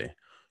 healthy.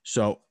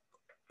 So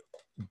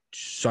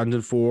Suns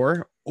in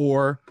 4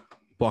 or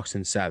Bucks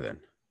in 7.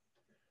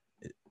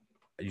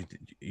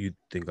 You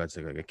think that's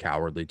like a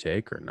cowardly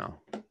take or no?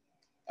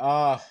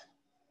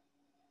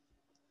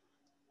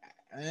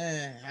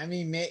 I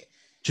mean,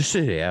 just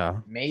say yeah.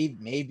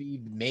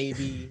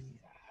 Maybe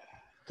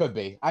could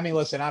be. I mean,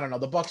 listen, I don't know.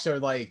 The Bucks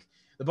have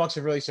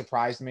really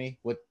surprised me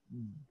with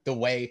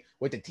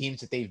the teams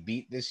that they've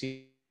beat this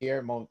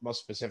year, most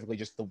specifically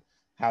just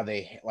how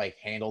they like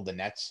handled the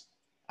Nets.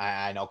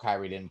 I know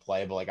Kyrie didn't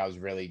play, but like I was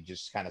really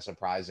just kind of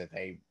surprised that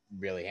they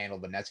really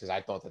handled the Nets because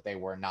I thought that they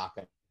were not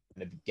going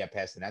to get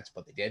past the Nets,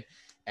 but they did.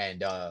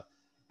 And I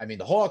mean,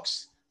 the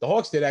Hawks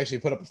did actually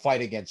put up a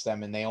fight against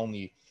them, and they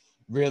only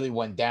really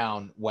went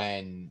down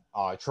when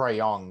Trae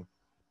Young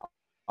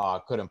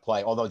couldn't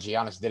play. Although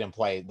Giannis didn't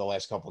play the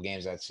last couple of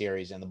games of that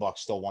series, and the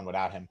Bucks still won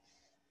without him.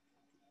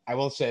 I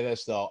will say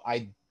this though,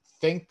 I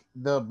think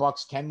the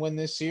Bucks can win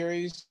this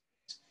series.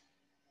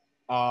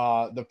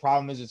 The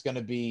problem is it's going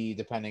to be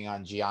depending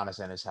on Giannis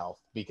and his health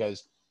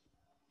because,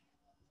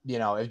 you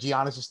know, if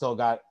Giannis has still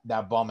got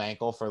that bum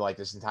ankle for like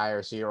this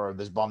entire series or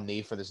this bum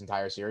knee for this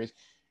entire series,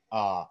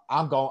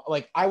 I'm going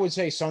like I would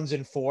say Suns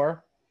in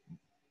 4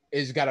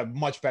 is got a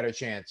much better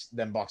chance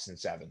than Bucks in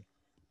 7.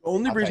 The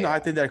only reason I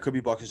think that it could be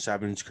Bucks in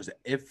 7 is because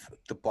if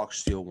the Bucks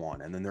steal 1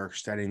 and then they're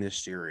extending this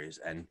series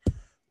and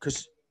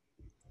because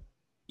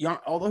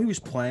although he was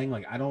playing,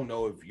 like I don't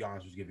know if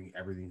Giannis was giving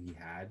everything he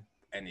had,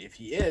 and if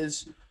he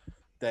is,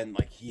 then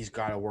like he's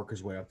got to work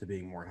his way up to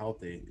being more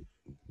healthy.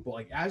 But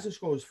like as this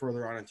goes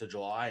further on into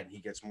July and he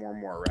gets more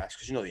and more rest,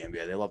 because you know the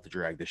NBA, they love to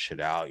drag this shit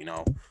out. You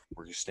know,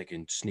 we're just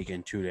sneak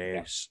in 2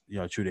 days,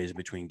 2 days in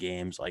between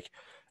games. Like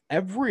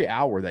every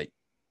hour that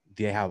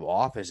they have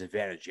off is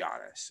advantage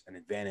Giannis, an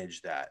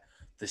advantage that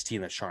this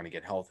team that's trying to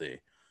get healthy.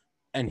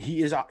 And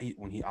he's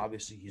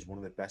one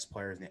of the best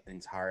players in the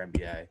entire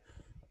NBA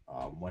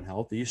when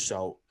healthy.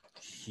 So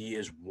he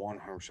is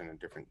 100%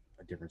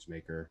 a difference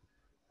maker.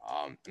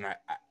 And I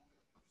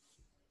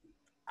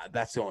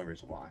that's the only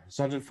reason why.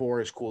 Suns in 4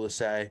 is cool to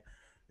say.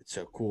 It's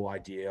a cool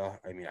idea.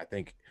 I mean, I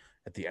think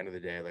at the end of the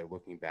day, like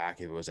looking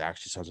back, if it was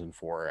actually Suns in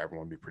 4,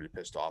 everyone would be pretty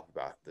pissed off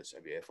about this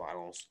NBA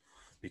Finals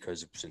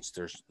because since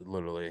there's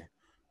literally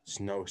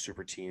no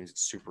super teams,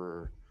 it's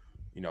super,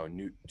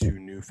 two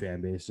new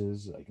fan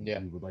bases. Like we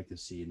would like to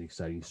see an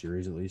exciting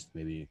series at least,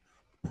 maybe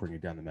bring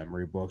it down the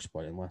memory books.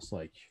 But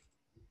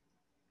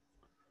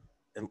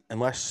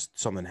unless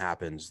something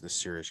happens, this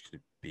series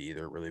could be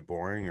either really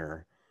boring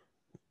or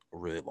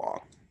really long.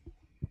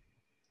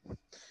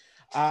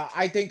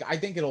 I think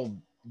it'll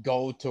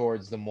go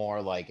towards the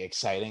more like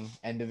exciting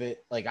end of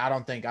it. Like I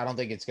don't think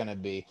it's gonna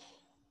be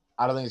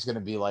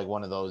like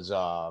one of those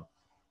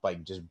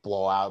like just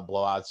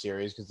blowout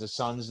series because the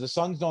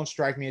Suns don't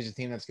strike me as a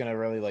team that's gonna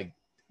really like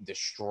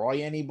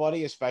destroy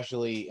anybody,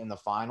 especially in the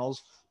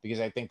finals, because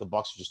I think the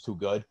Bucks are just too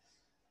good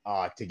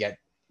to get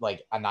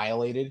like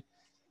annihilated.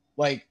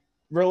 Like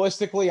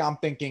realistically, I'm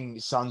thinking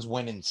Suns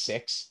win in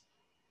 6.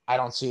 I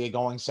don't see it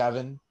going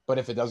 7, but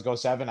if it does go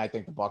 7, I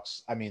think the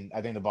Bucks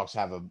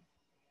have a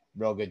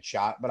real good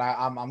shot. But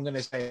I'm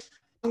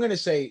gonna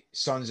say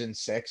Suns in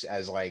 6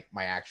 as like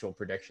my actual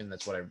prediction.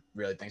 That's what I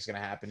really think is gonna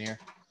happen here.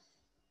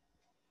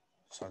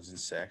 Suns in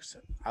 6.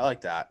 I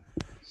like that.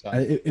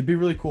 It'd be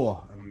really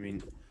cool. I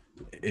mean,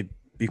 it'd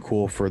be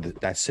cool for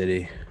that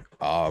city.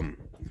 It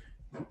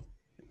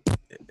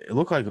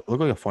looked like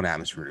a fun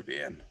atmosphere to be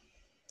in.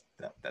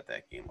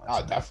 That game.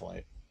 Oh,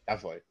 definitely.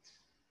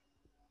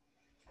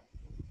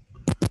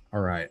 All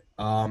right.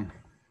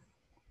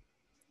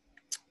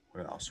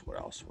 What else we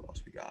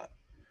got?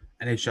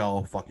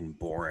 NHL fucking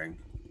boring.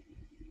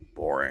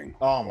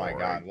 Oh my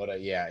god.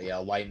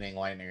 Lightning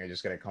are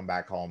just gonna come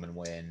back home and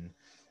win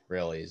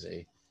real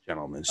easy.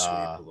 Gentlemen sweep,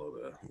 a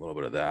little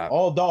bit of that.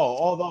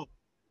 Although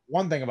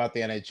one thing about the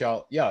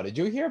NHL, did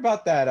you hear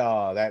about that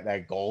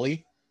that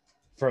goalie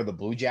for the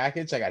Blue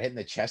Jackets? I got hit in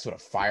the chest with a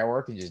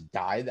firework and just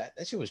died.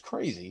 That shit was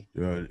crazy.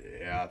 Dude,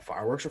 yeah,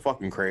 fireworks are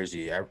fucking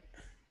crazy.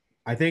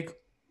 I think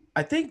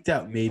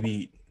that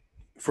maybe,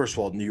 first of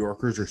all, New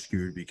Yorkers are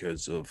skewed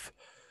because of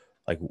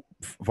like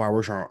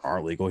fireworks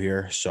aren't legal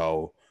here.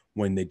 So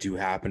when they do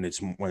happen,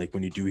 it's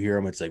when you do hear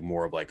them, it's like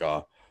more of like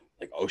oh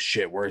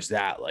shit, where's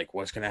that? Like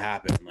what's gonna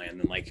happen? And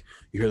then like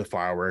you hear the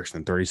fireworks, and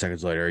then 30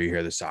 seconds later you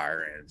hear the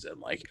sirens,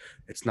 and like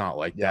it's not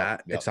like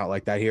that. Yep. It's not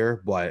like that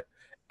here.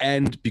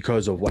 And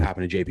because of what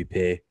happened to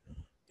JPP,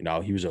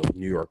 he was a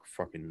New York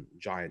fucking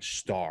Giant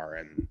star,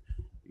 and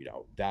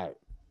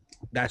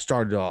that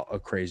started a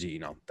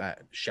crazy,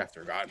 that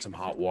Schefter got in some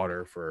hot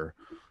water for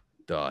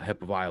the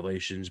HIPAA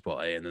violations,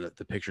 and then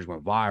the pictures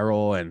went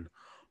viral and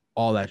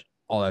all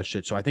that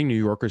shit. So I think New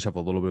Yorkers have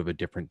a little bit of a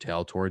different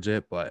tail towards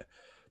it, but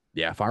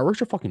yeah,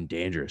 fireworks are fucking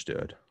dangerous,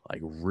 dude.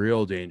 Like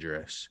real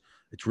dangerous.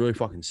 It's really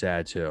fucking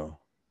sad too.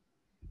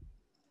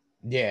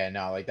 Yeah,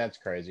 no, like that's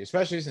crazy,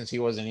 especially since he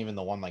wasn't even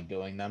the one like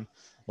doing them.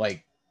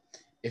 Like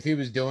if he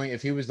was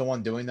the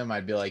one doing them,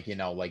 I'd be like,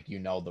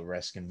 the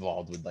risk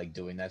involved with like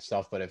doing that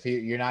stuff. But if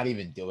you're not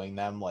even doing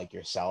them like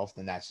yourself,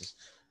 then that's just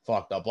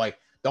fucked up. Like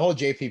the whole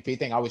JPP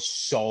thing, I was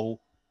so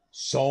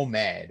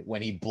mad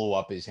when he blew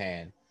up his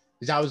hand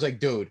because I was like,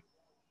 dude,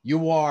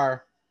 you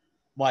are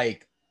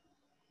like,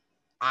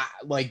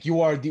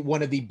 you are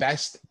one of the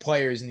best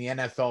players in the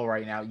NFL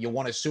right now. You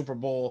won a Super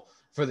Bowl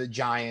for the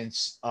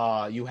Giants.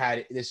 You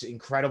had this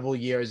incredible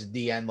year as a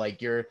DN.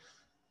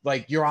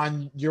 You're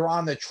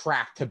on the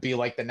track to be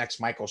like the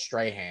next Michael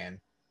Strahan,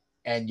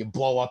 and you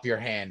blow up your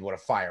hand with a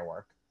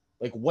firework.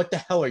 Like, what the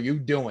hell are you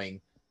doing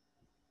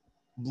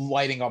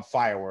lighting up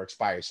fireworks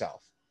by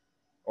yourself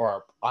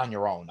or on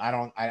your own.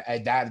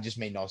 That just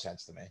made no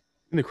sense to me.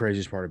 And the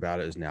craziest part about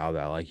it is now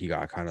that like he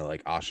got kind of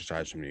like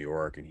ostracized from New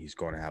York, and he's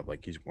going to have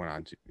like he's went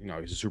on to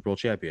he's a Super Bowl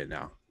champion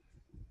now.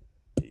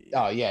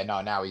 Oh yeah,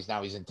 no. Now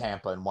he's in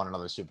Tampa and won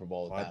another Super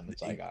Bowl with them.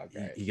 It's like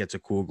okay. He gets a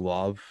cool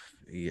glove.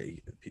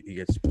 He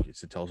gets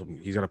to tell someone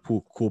he's got a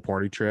cool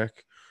party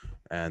trick,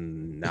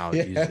 and now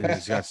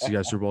he's got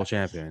Super Bowl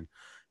champion.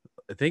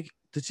 I think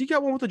did he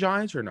get one with the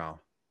Giants or no?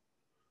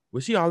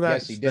 Was he on that?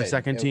 Yes, he did. The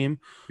second team.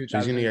 So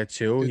he's gonna get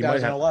two.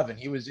 2011.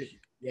 He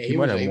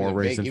might have more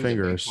rings than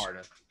fingers.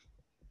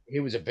 He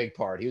was a big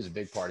part. He was a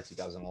big part of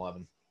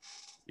 2011.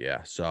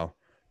 Yeah. So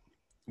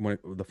when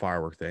the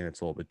firework thing,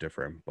 it's a little bit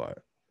different, but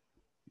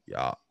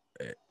yeah,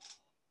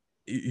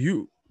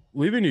 you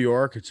leaving New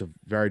York, it's a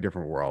very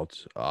different world.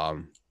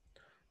 I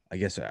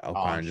guess I'll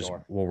kind of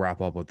we'll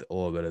wrap up with a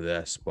little bit of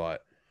this,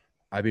 but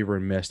I'd be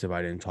remiss if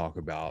I didn't talk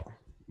about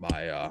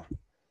my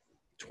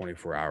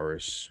 24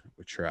 hours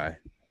with Trey.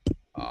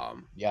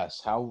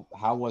 Yes. How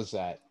was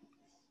that?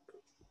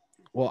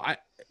 Well,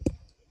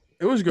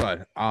 it was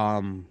good.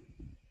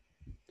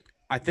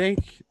 I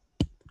think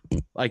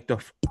like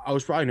I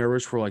was probably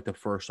nervous for like the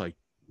first like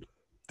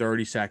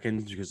 30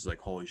 seconds because it's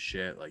like, holy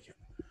shit. Like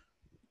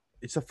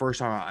it's the first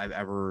time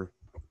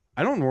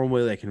I don't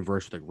normally like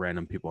converse with like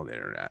random people on the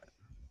internet.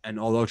 And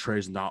although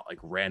Trey's not like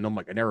random,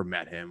 like I never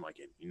met him, like,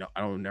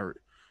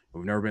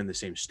 we've never been in the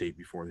same state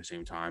before at the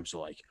same time. So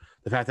like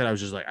the fact that I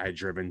was just like, I had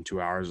driven 2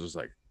 hours, was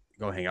like,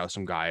 go hang out with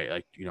some guy.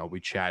 Like, we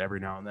chat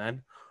every now and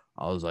then.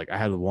 I was like, I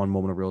had one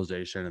moment of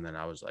realization, and then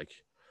I was like,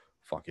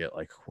 fuck it,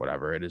 like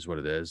whatever, it is what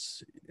it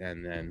is.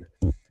 And then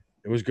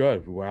it was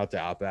good. We went out to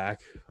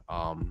Outback.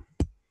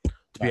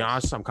 To be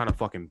honest, I'm kind of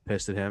fucking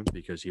pissed at him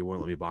because he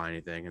wouldn't let me buy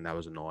anything, and that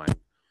was annoying.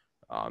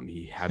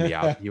 He had me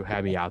out. He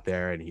had me out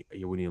there, and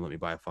he wouldn't even let me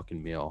buy a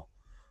fucking meal.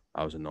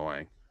 That was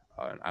annoying.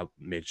 And I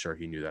made sure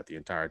he knew that the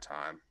entire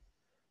time.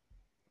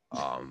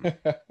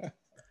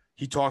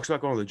 He talks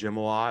about going to the gym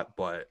a lot,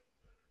 but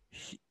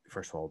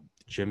first of all,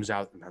 gyms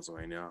out in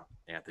Pennsylvania,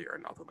 Anthony, are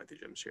nothing like the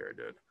gyms here,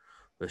 dude.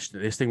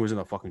 This thing was in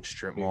a fucking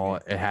strip mall.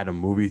 It had a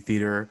movie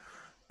theater.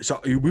 So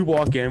we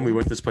walk in. We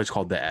went to this place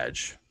called The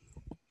Edge.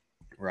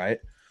 Right.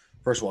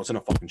 First of all, it's in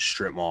a fucking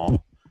strip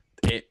mall.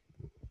 I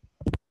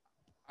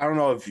don't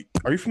know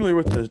are you familiar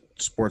with the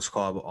sports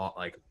club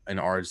like in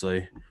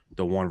Ardsley,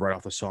 the one right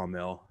off the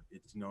Sawmill?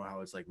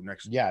 How it's like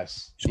next.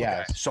 Yes.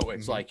 Yes. So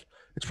it's like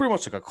it's pretty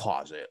much like a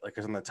closet. Like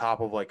it's on the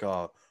top of like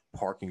a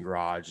parking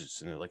garage.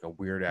 It's in like a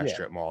weird ass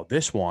strip mall.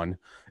 This one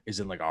is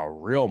in like a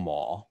real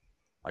mall.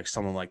 Like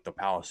something like the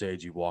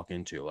Palisades you walk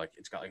into. Like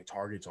it's got like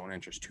Target's own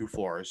entrance, 2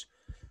 floors.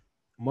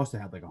 Must have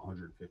had like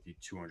 150,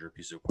 200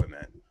 pieces of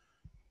equipment.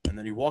 And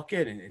then you walk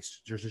in and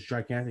there's this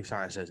gigantic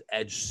sign that says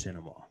Edge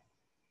Cinema.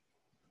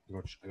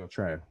 I go,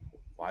 Trey,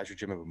 why does your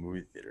gym have a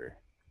movie theater?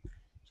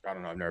 I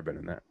don't know. I've never been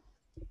in that.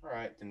 All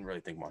right. Didn't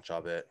really think much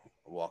of it.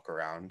 Walk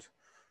around.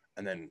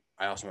 And then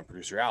I also met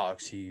producer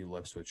Alex. He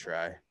lives with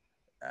Trey.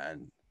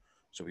 And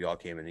so we all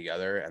came in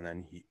together. And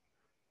then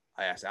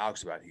I asked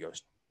Alex about it. He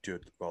goes,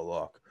 dude, go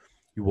look.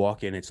 You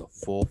walk in, it's a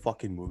full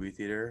fucking movie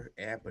theater,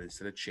 but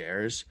instead of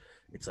chairs,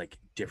 it's like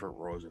different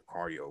rows of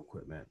cardio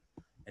equipment.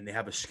 And they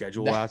have a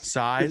schedule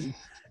outside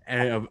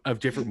and of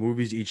different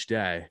movies each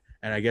day.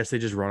 And I guess they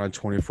just run on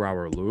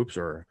 24-hour loops,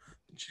 or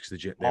just the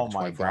gym. They have a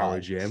 24-hour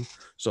gym.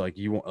 So like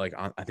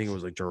I think it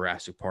was like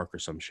Jurassic Park or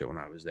some shit when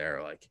I was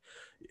there. Like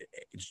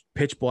it's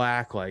pitch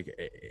black. Like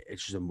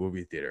it's just a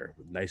movie theater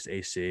with nice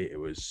AC.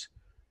 It's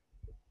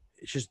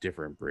just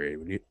different breed.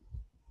 When you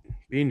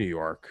be in New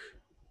York,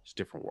 it's a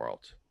different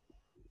world.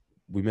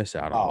 We miss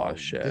out on a lot of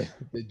shit.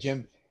 The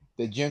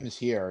gyms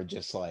here are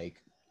just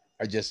like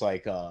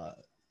a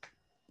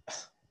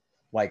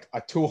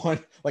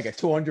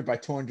 200 by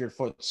 200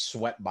 foot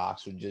sweat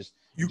box would just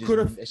you could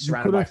have fit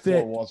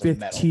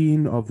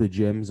 15 of the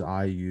gyms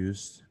I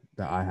used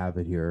that I have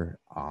it here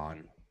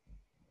on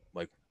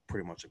like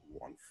pretty much like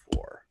one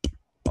floor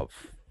of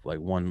like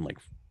one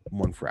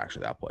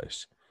fraction of that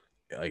place.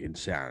 Like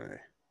insanity.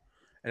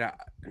 And I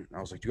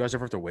was like, do you guys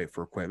ever have to wait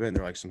for equipment? And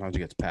they're like, sometimes it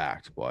gets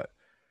packed, but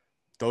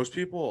those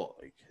people,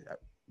 like,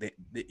 they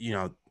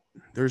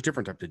there's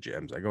different types of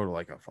gyms. I go to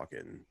like a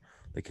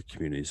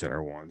community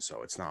center one,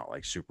 so it's not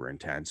like super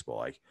intense, but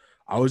like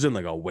I was in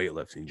like a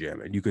weightlifting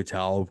gym, and you could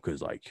tell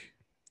because like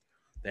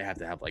they have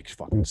to have like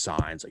fucking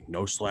signs like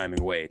no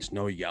slamming weights,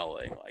 no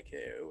yelling. Like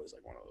it was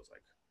like one of those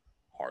like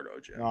hardo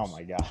gyms. Oh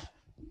my god,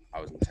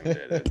 I was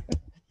intimidated.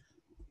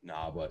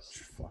 Nah, but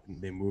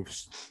fucking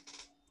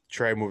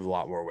Trey moved a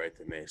lot more weight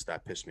than me, so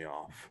that pissed me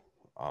off.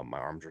 My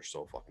arms are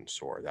still fucking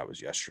sore. That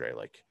was yesterday.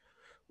 Like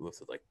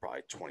lifted like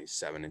probably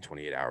 27 and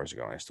 28 hours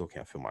ago, and I still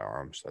can't feel my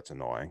arms. That's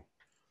annoying.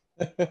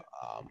 It's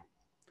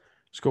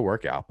a good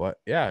workout, but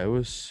yeah, it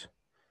was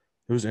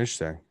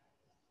interesting.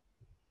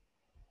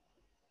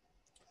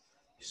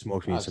 He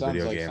smoked me in some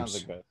video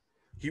games.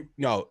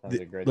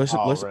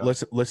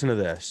 Listen to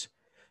this.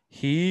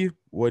 He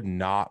would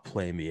not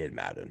play me in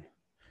Madden.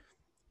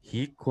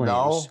 He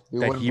claims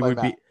that he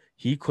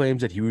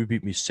would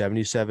beat me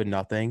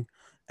 77-0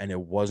 and it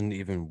wasn't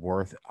even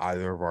worth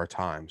either of our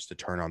times to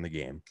turn on the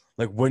game.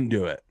 Like, wouldn't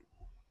do it.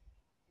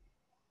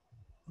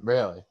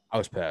 Really? I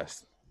was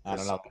pissed. I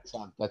don't know.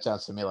 That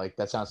sounds to me like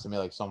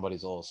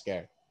somebody's a little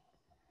scared.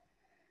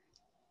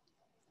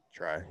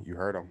 Try. You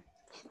heard him.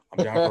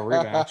 I'm down for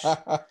a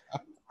rematch.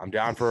 I'm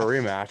down for a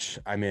rematch.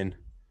 I mean,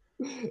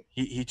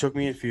 he took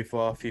me in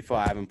FIFA. FIFA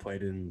I haven't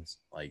played in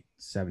like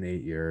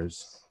 7-8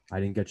 years. I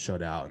didn't get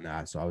shut out in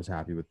that, so I was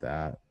happy with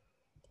that.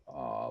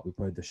 We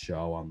played the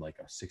show on like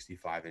a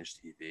 65-inch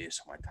TV,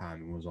 so my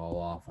timing was all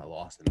off. I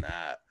lost in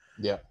that.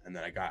 Yeah. And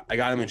then I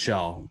got him in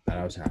shell that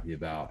I was happy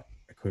about.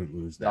 I couldn't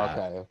lose that.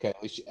 Okay.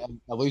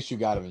 At least you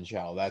got him in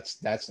shell. That's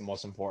the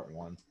most important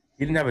one.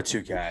 He didn't have a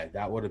 2K.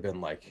 That would have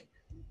been like,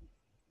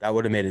 that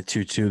would have made it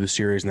 2-2 the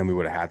series, and then we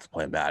would have had to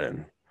play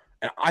Madden.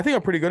 And I think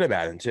I'm pretty good at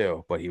Madden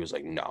too, but he was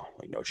like, no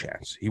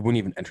chance. He wouldn't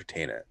even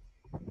entertain it.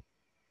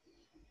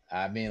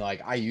 I mean,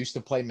 like, I used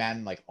to play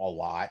Madden like a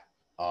lot.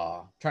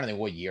 I'm trying to think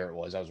what year it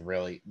was. I was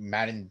really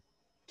Madden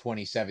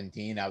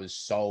 2017. I was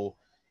so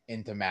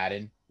into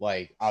Madden.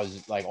 Like, I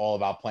was like all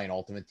about playing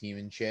Ultimate Team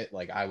and shit.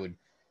 Like, I would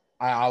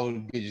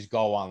just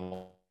go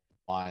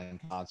online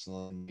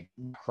constantly.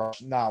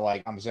 Not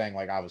like I'm saying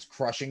like I was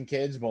crushing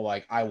kids, but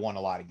like I won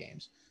a lot of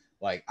games.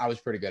 Like, I was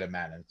pretty good at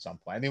Madden at some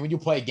point. I mean, when you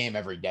play a game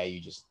every day,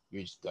 you're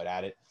just good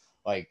at it.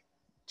 Like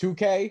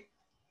 2K,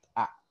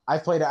 I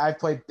played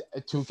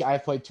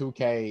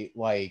 2K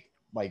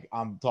like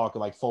I'm talking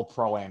like full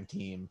pro am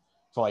team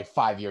for like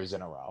 5 years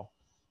in a row.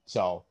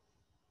 So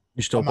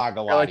you still I'm not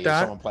gonna lie like to you.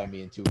 Someone playing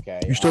me in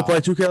 2K. You still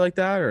play 2K like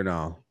that or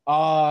no?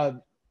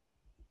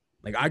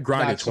 Like I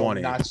grinded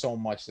 20. Not so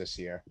much this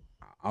year.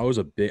 I was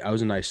a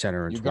nice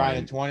center in 20. You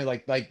grinded 20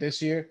 like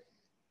this year.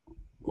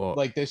 Well,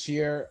 like this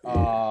year,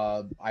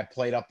 I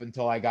played up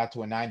until I got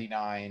to a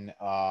 99.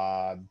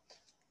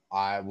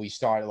 We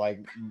started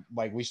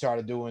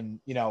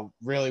doing,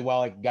 really well.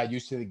 Like, got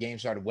used to the game,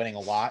 started winning a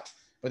lot.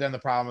 But then the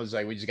problem was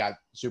like we just got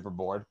super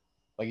bored.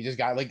 Like, you just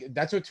got like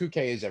that's what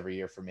 2K is every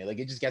year for me. Like,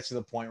 it just gets to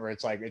the point where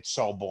it's like it's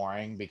so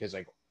boring because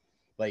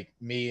like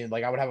me and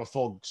like I would have a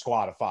full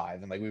squad of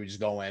 5 and like we would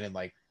just go in and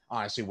like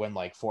honestly win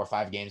like 4 or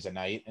 5 games a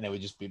night and it would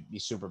just be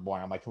super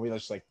boring. I'm like, can we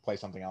just like play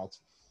something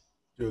else?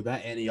 Dude,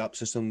 that anti-up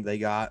system they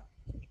got,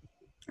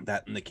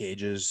 that in the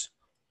cages,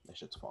 that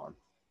shit's fun.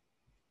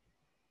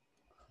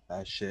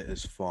 That shit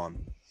is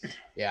fun.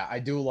 Yeah, I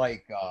do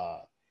like.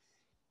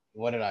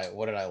 What did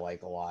I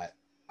like a lot?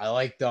 I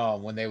liked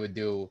when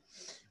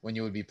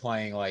you would be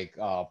playing like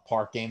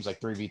park games like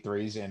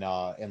 3v3s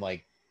and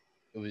like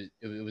it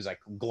was like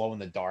glow in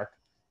the dark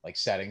like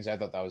settings. I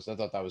thought that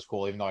was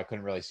cool, even though I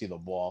couldn't really see the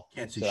ball.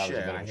 Can't see so that shit.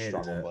 Was a bit of a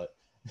struggle, it. But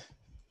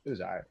it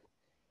was alright.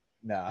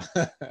 Nah.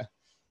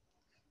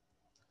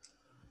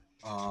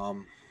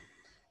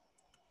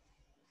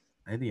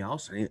 Anything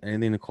else?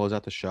 Anything to close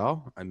out the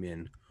show? I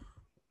mean,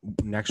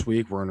 next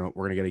week we're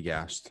gonna get a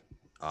guest.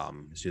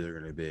 It's either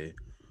gonna be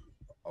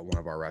one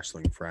of our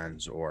wrestling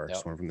friends or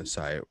someone from the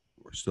site.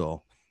 We're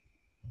still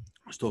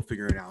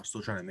figuring it out.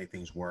 Still trying to make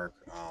things work.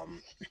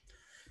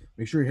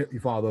 Make sure you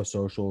follow those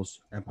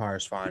socials.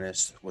 Empire's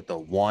Finest with the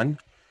 1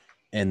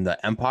 and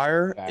the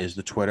Empire is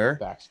the Twitter.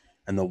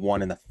 And the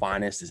 1 and the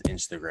Finest is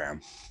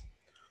Instagram.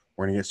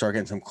 We're gonna start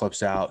getting some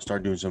clips out.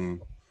 Start doing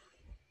some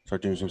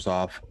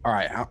stuff. All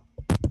right,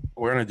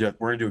 we're gonna do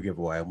a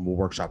giveaway. We'll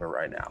workshop it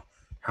right now.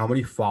 How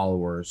many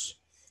followers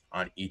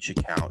on each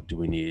account do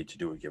we need to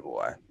do a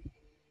giveaway?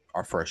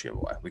 Our first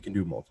giveaway. We can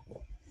do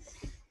multiple.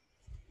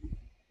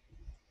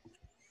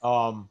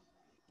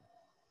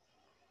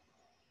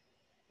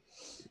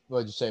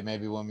 What'd you say?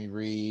 Maybe when we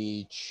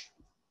reach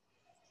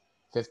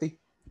 50?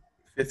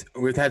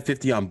 We've had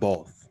 50 on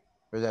both.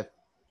 Or is that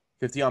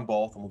 50 on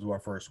both, and we'll do our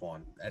first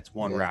one. That's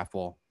one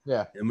raffle.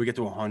 Yeah. And we get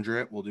to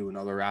 100, we'll do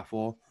another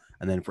raffle,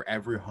 and then for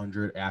every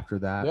 100 after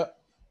that,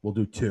 we'll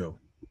do 2.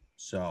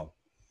 So,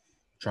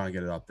 try and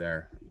get it up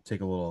there.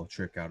 Take a little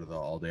trick out of the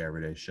all day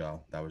everyday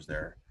show. That was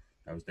their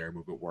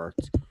move. It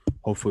worked.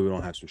 Hopefully, we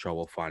don't have some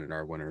trouble finding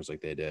our winners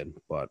like they did.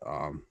 But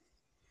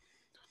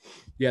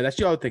yeah, that's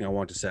the other thing I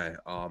want to say.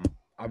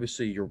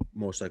 Obviously, you're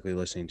most likely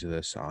listening to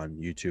this on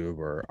YouTube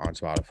or on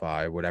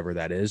Spotify, whatever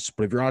that is.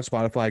 But if you're on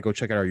Spotify, go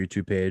check out our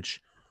YouTube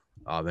page,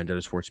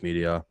 Vendetta Sports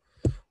Media.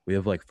 We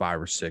have like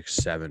 5 or 6,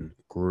 7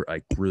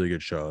 like really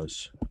good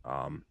shows.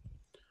 I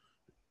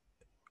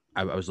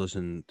was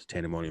listening to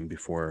Tandemonium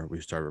before we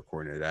started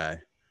recording today.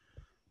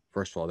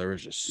 First of all, there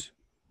was just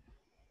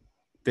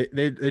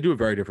they do a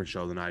very different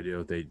show than I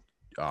do.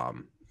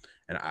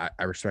 And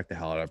I respect the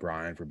hell out of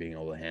Brian for being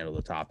able to handle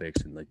the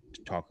topics and like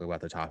talking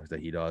about the topics that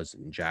he does.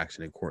 And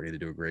Jackson and Courtney, they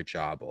do a great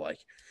job. But like,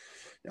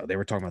 they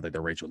were talking about like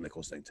the Rachel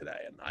Nichols thing today,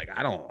 and like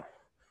I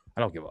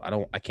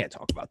can't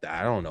talk about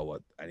that. I don't know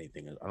what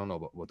anything is. I don't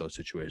know what those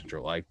situations are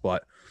like.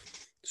 But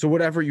so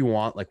whatever you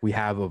want, like we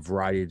have a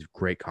variety of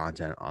great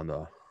content on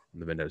the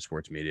Vendetta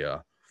Sports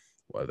Media,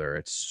 whether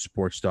it's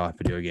sports stuff,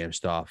 video game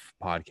stuff,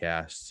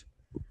 podcasts.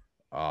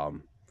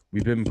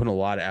 We've been putting a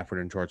lot of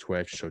effort into our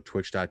Twitch, so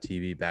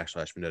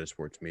twitch.tv/Vendetta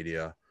Sports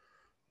Media.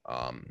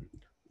 If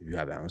you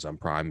have Amazon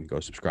Prime,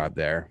 go subscribe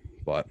there.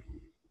 But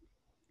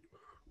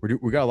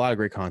we got a lot of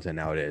great content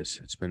nowadays.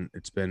 It's been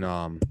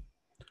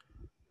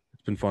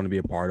fun to be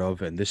a part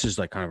of, and this is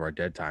like kind of our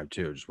dead time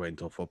too. Just wait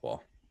until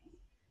football.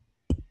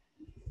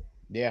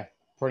 Yeah,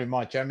 pretty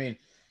much. I mean,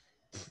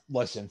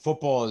 listen,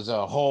 football is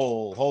a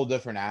whole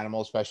different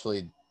animal,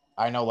 especially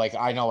I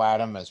know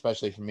Adam,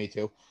 especially for me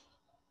too.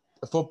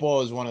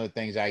 Football is one of the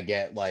things I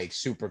get like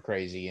super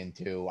crazy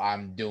into.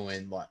 I'm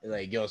doing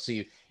like you'll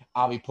see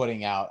I'll be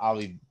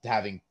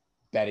having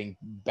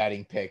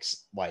betting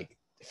picks like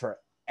for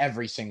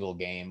every single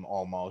game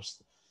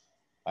almost.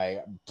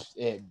 Like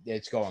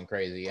it's going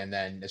crazy. And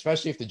then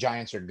especially if the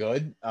Giants are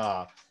good,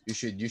 you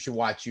should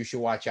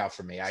watch out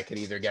for me. I could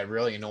either get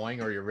really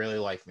annoying or you really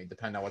like me,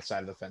 depending on what side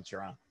of the fence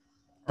you're on.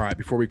 All right,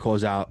 before we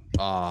close out,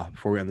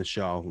 before we end the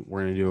show,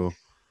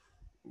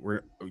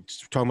 we're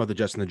talking about the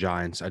Jets and the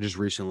Giants. I just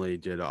recently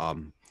did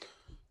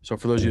so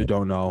for those of you who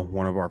don't know,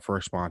 one of our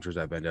first sponsors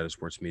at Vendetta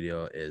Sports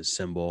Media is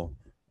SimBull.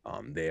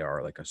 They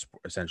are like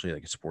essentially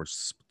like a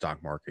sports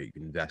stock market. You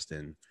can invest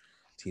in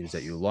teams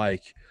that you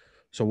like.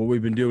 So what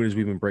we've been doing is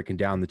we've been breaking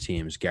down the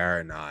teams,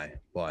 Garrett and I.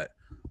 But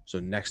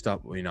so next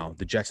up,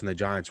 the Jets and the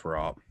Giants were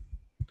up,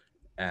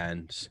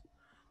 and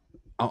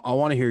I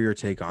want to hear your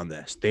take on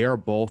this. They are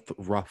both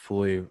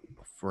roughly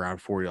around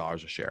 $40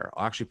 a share.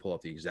 I'll actually pull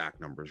up the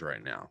exact numbers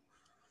right now.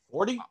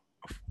 40?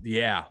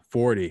 Yeah,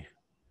 40.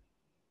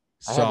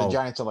 I have the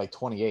Giants at like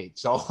 28.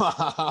 So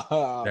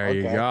there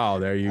you go.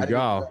 There you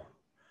go.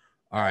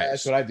 All right.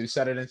 That's what I do.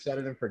 Set it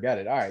and forget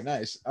it. All right,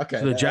 nice. Okay.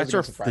 So the Jets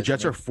are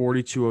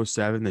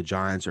 42.07. The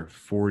Giants are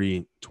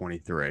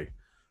 40.23.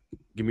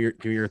 Give me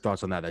your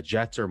thoughts on that. The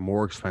Jets are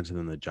more expensive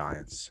than the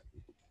Giants.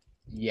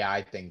 Yeah,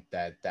 I think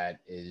that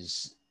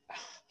is.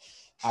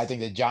 I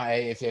think the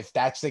Giants. If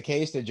that's the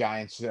case, the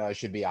Giants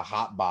should be a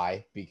hot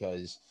buy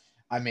because,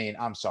 I mean,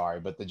 I'm sorry,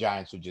 but the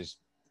Giants were just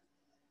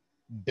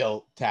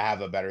built to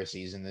have a better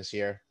season this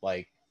year.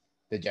 Like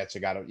the Jets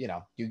have got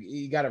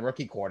you got a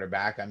rookie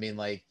quarterback. I mean,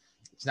 like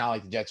it's not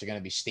like the Jets are going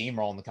to be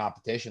steamrolling the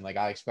competition. Like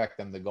I expect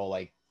them to go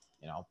I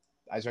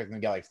expect them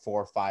to get like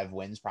 4 or 5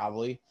 wins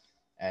probably,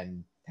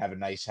 and have a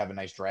nice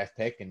draft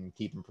pick and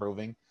keep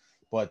improving.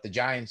 But the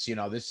Giants,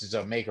 this is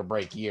a make or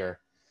break year.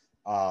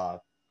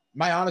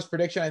 My honest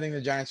prediction, I think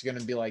the Giants are going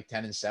to be like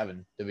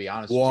 10-7. To be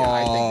honest with you,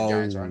 I think the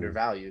Giants are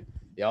undervalued.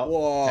 Yep,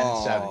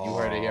 10-7. You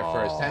heard it here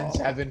first.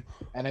 10-7.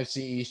 NFC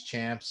East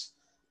champs.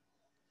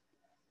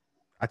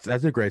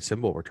 That's a great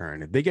symbol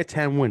return. If they get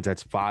 10 wins,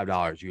 that's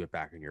 $5 you get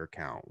back in your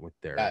account with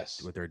their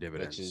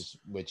dividends.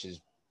 Which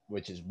is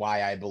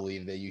why I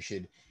believe that you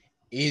should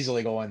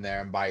easily go in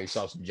there and buy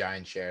yourself some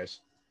Giant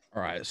shares.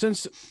 All right,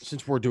 since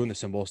we're doing the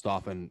symbol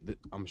stuff, and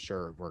I'm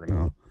sure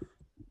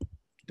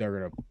they're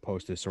gonna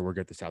post this or we'll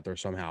get this out there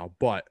somehow,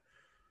 but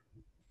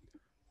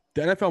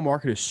the NFL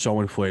market is so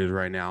inflated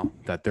right now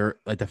that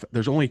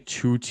there's only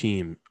 2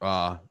 teams.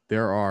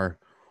 There are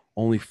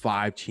only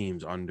 5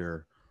 teams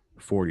under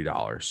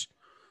 $40.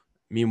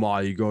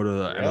 Meanwhile, you go to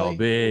the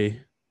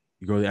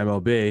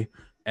MLB,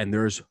 and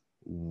there's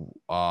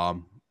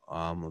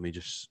let me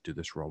just do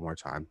this one more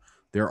time.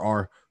 There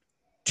are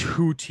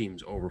 2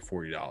 teams over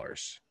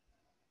 $40.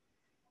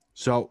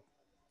 So,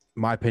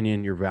 in my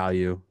opinion, your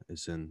value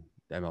is in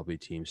the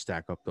MLB team.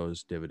 Stack up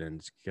those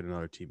dividends, get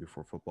another team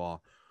before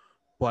football.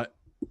 But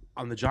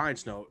on the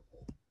Giants note,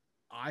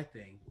 I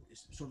think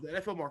so. The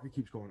NFL market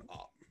keeps going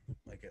up,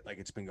 like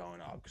it's been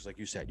going up because, like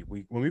you said,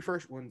 when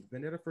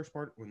Vendetta first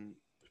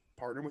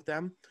partnered with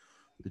them,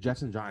 the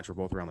Jets and Giants were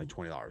both around like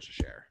 $20 a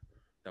share.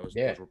 That was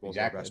those were both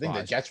exactly. I think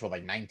the Jets were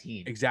like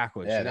 19.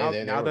 Exactly. Yeah,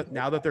 so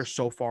now that they're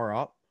so far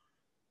up,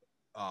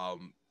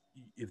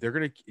 if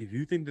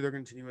you think that they're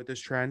going to continue with this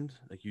trend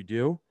like you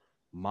do,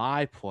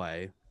 my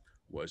play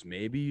was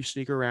maybe you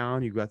sneak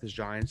around, you got this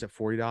Giants at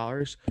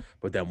 $40,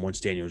 but then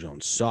once Daniel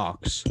Jones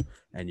sucks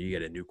and you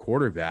get a new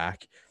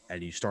quarterback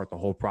and you start the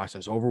whole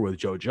process over with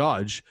Joe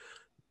Judge,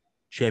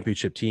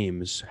 championship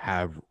teams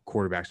have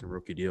quarterbacks and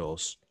rookie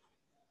deals.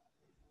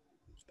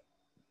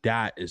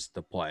 That is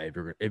the play.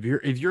 If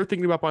you're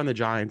thinking about buying the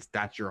Giants,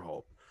 that's your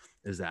hope.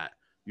 Is that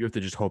you have to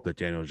just hope that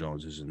Daniel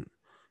Jones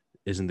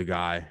isn't the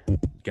guy.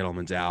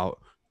 Gettleman's out,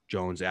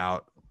 Jones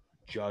out,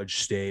 Judge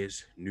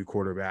stays, new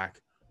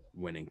quarterback,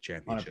 winning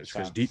championships.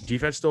 Because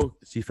defense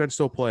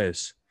still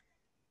plays.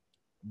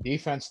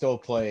 Defense still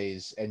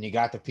plays, and you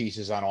got the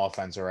pieces on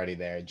offense already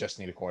there. Just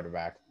need a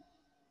quarterback.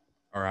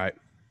 All right.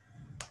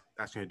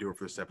 That's going to do it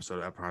for this episode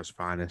of Empire's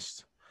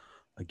Finest.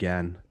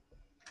 Again,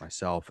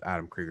 myself,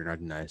 Adam Krieger,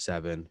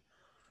 1997.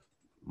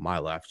 My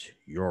left,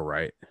 your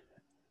right,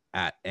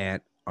 at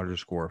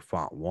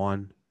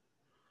 @Ant_Font1.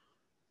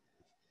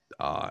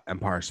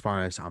 Empire's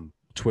Finest on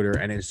Twitter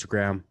and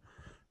Instagram.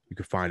 You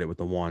can find it with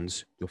the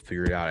ones. You'll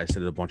figure it out. I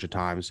said it a bunch of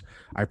times.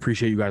 I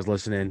appreciate you guys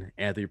listening.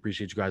 Anthony,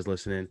 appreciate you guys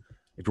listening.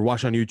 If you're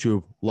watching on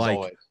YouTube,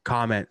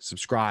 comment,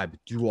 subscribe,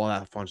 do all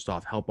that fun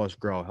stuff. Help us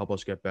grow. Help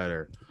us get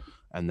better.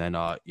 And then,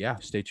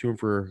 stay tuned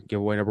for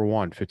giveaway number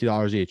 1.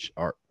 $50 each.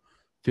 Or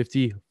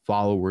 50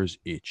 followers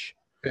each.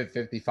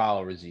 50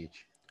 followers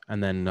each.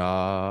 And then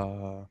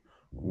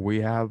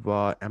we have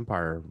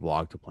Empire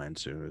vlog to plan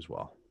soon as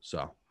well.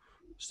 So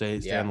stay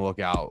on the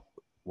lookout.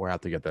 We'll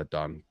have to get that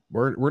done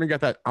We're gonna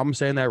get that. I'm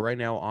saying that right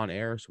now on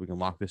air, so we can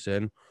lock this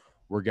in.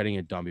 We're getting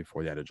it done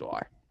before the end of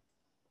July.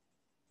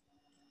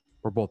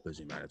 We're both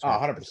busy, man. It's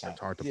 100%. It's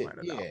hard to plan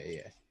it out.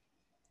 Yeah.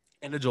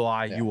 End of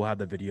July, you will have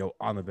the video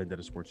on the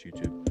Vendetta Sports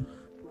YouTube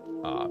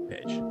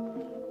page.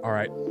 All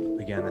right.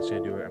 Again, that's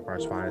going to do it.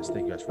 Empire's Finest.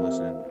 Thank you guys for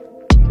listening.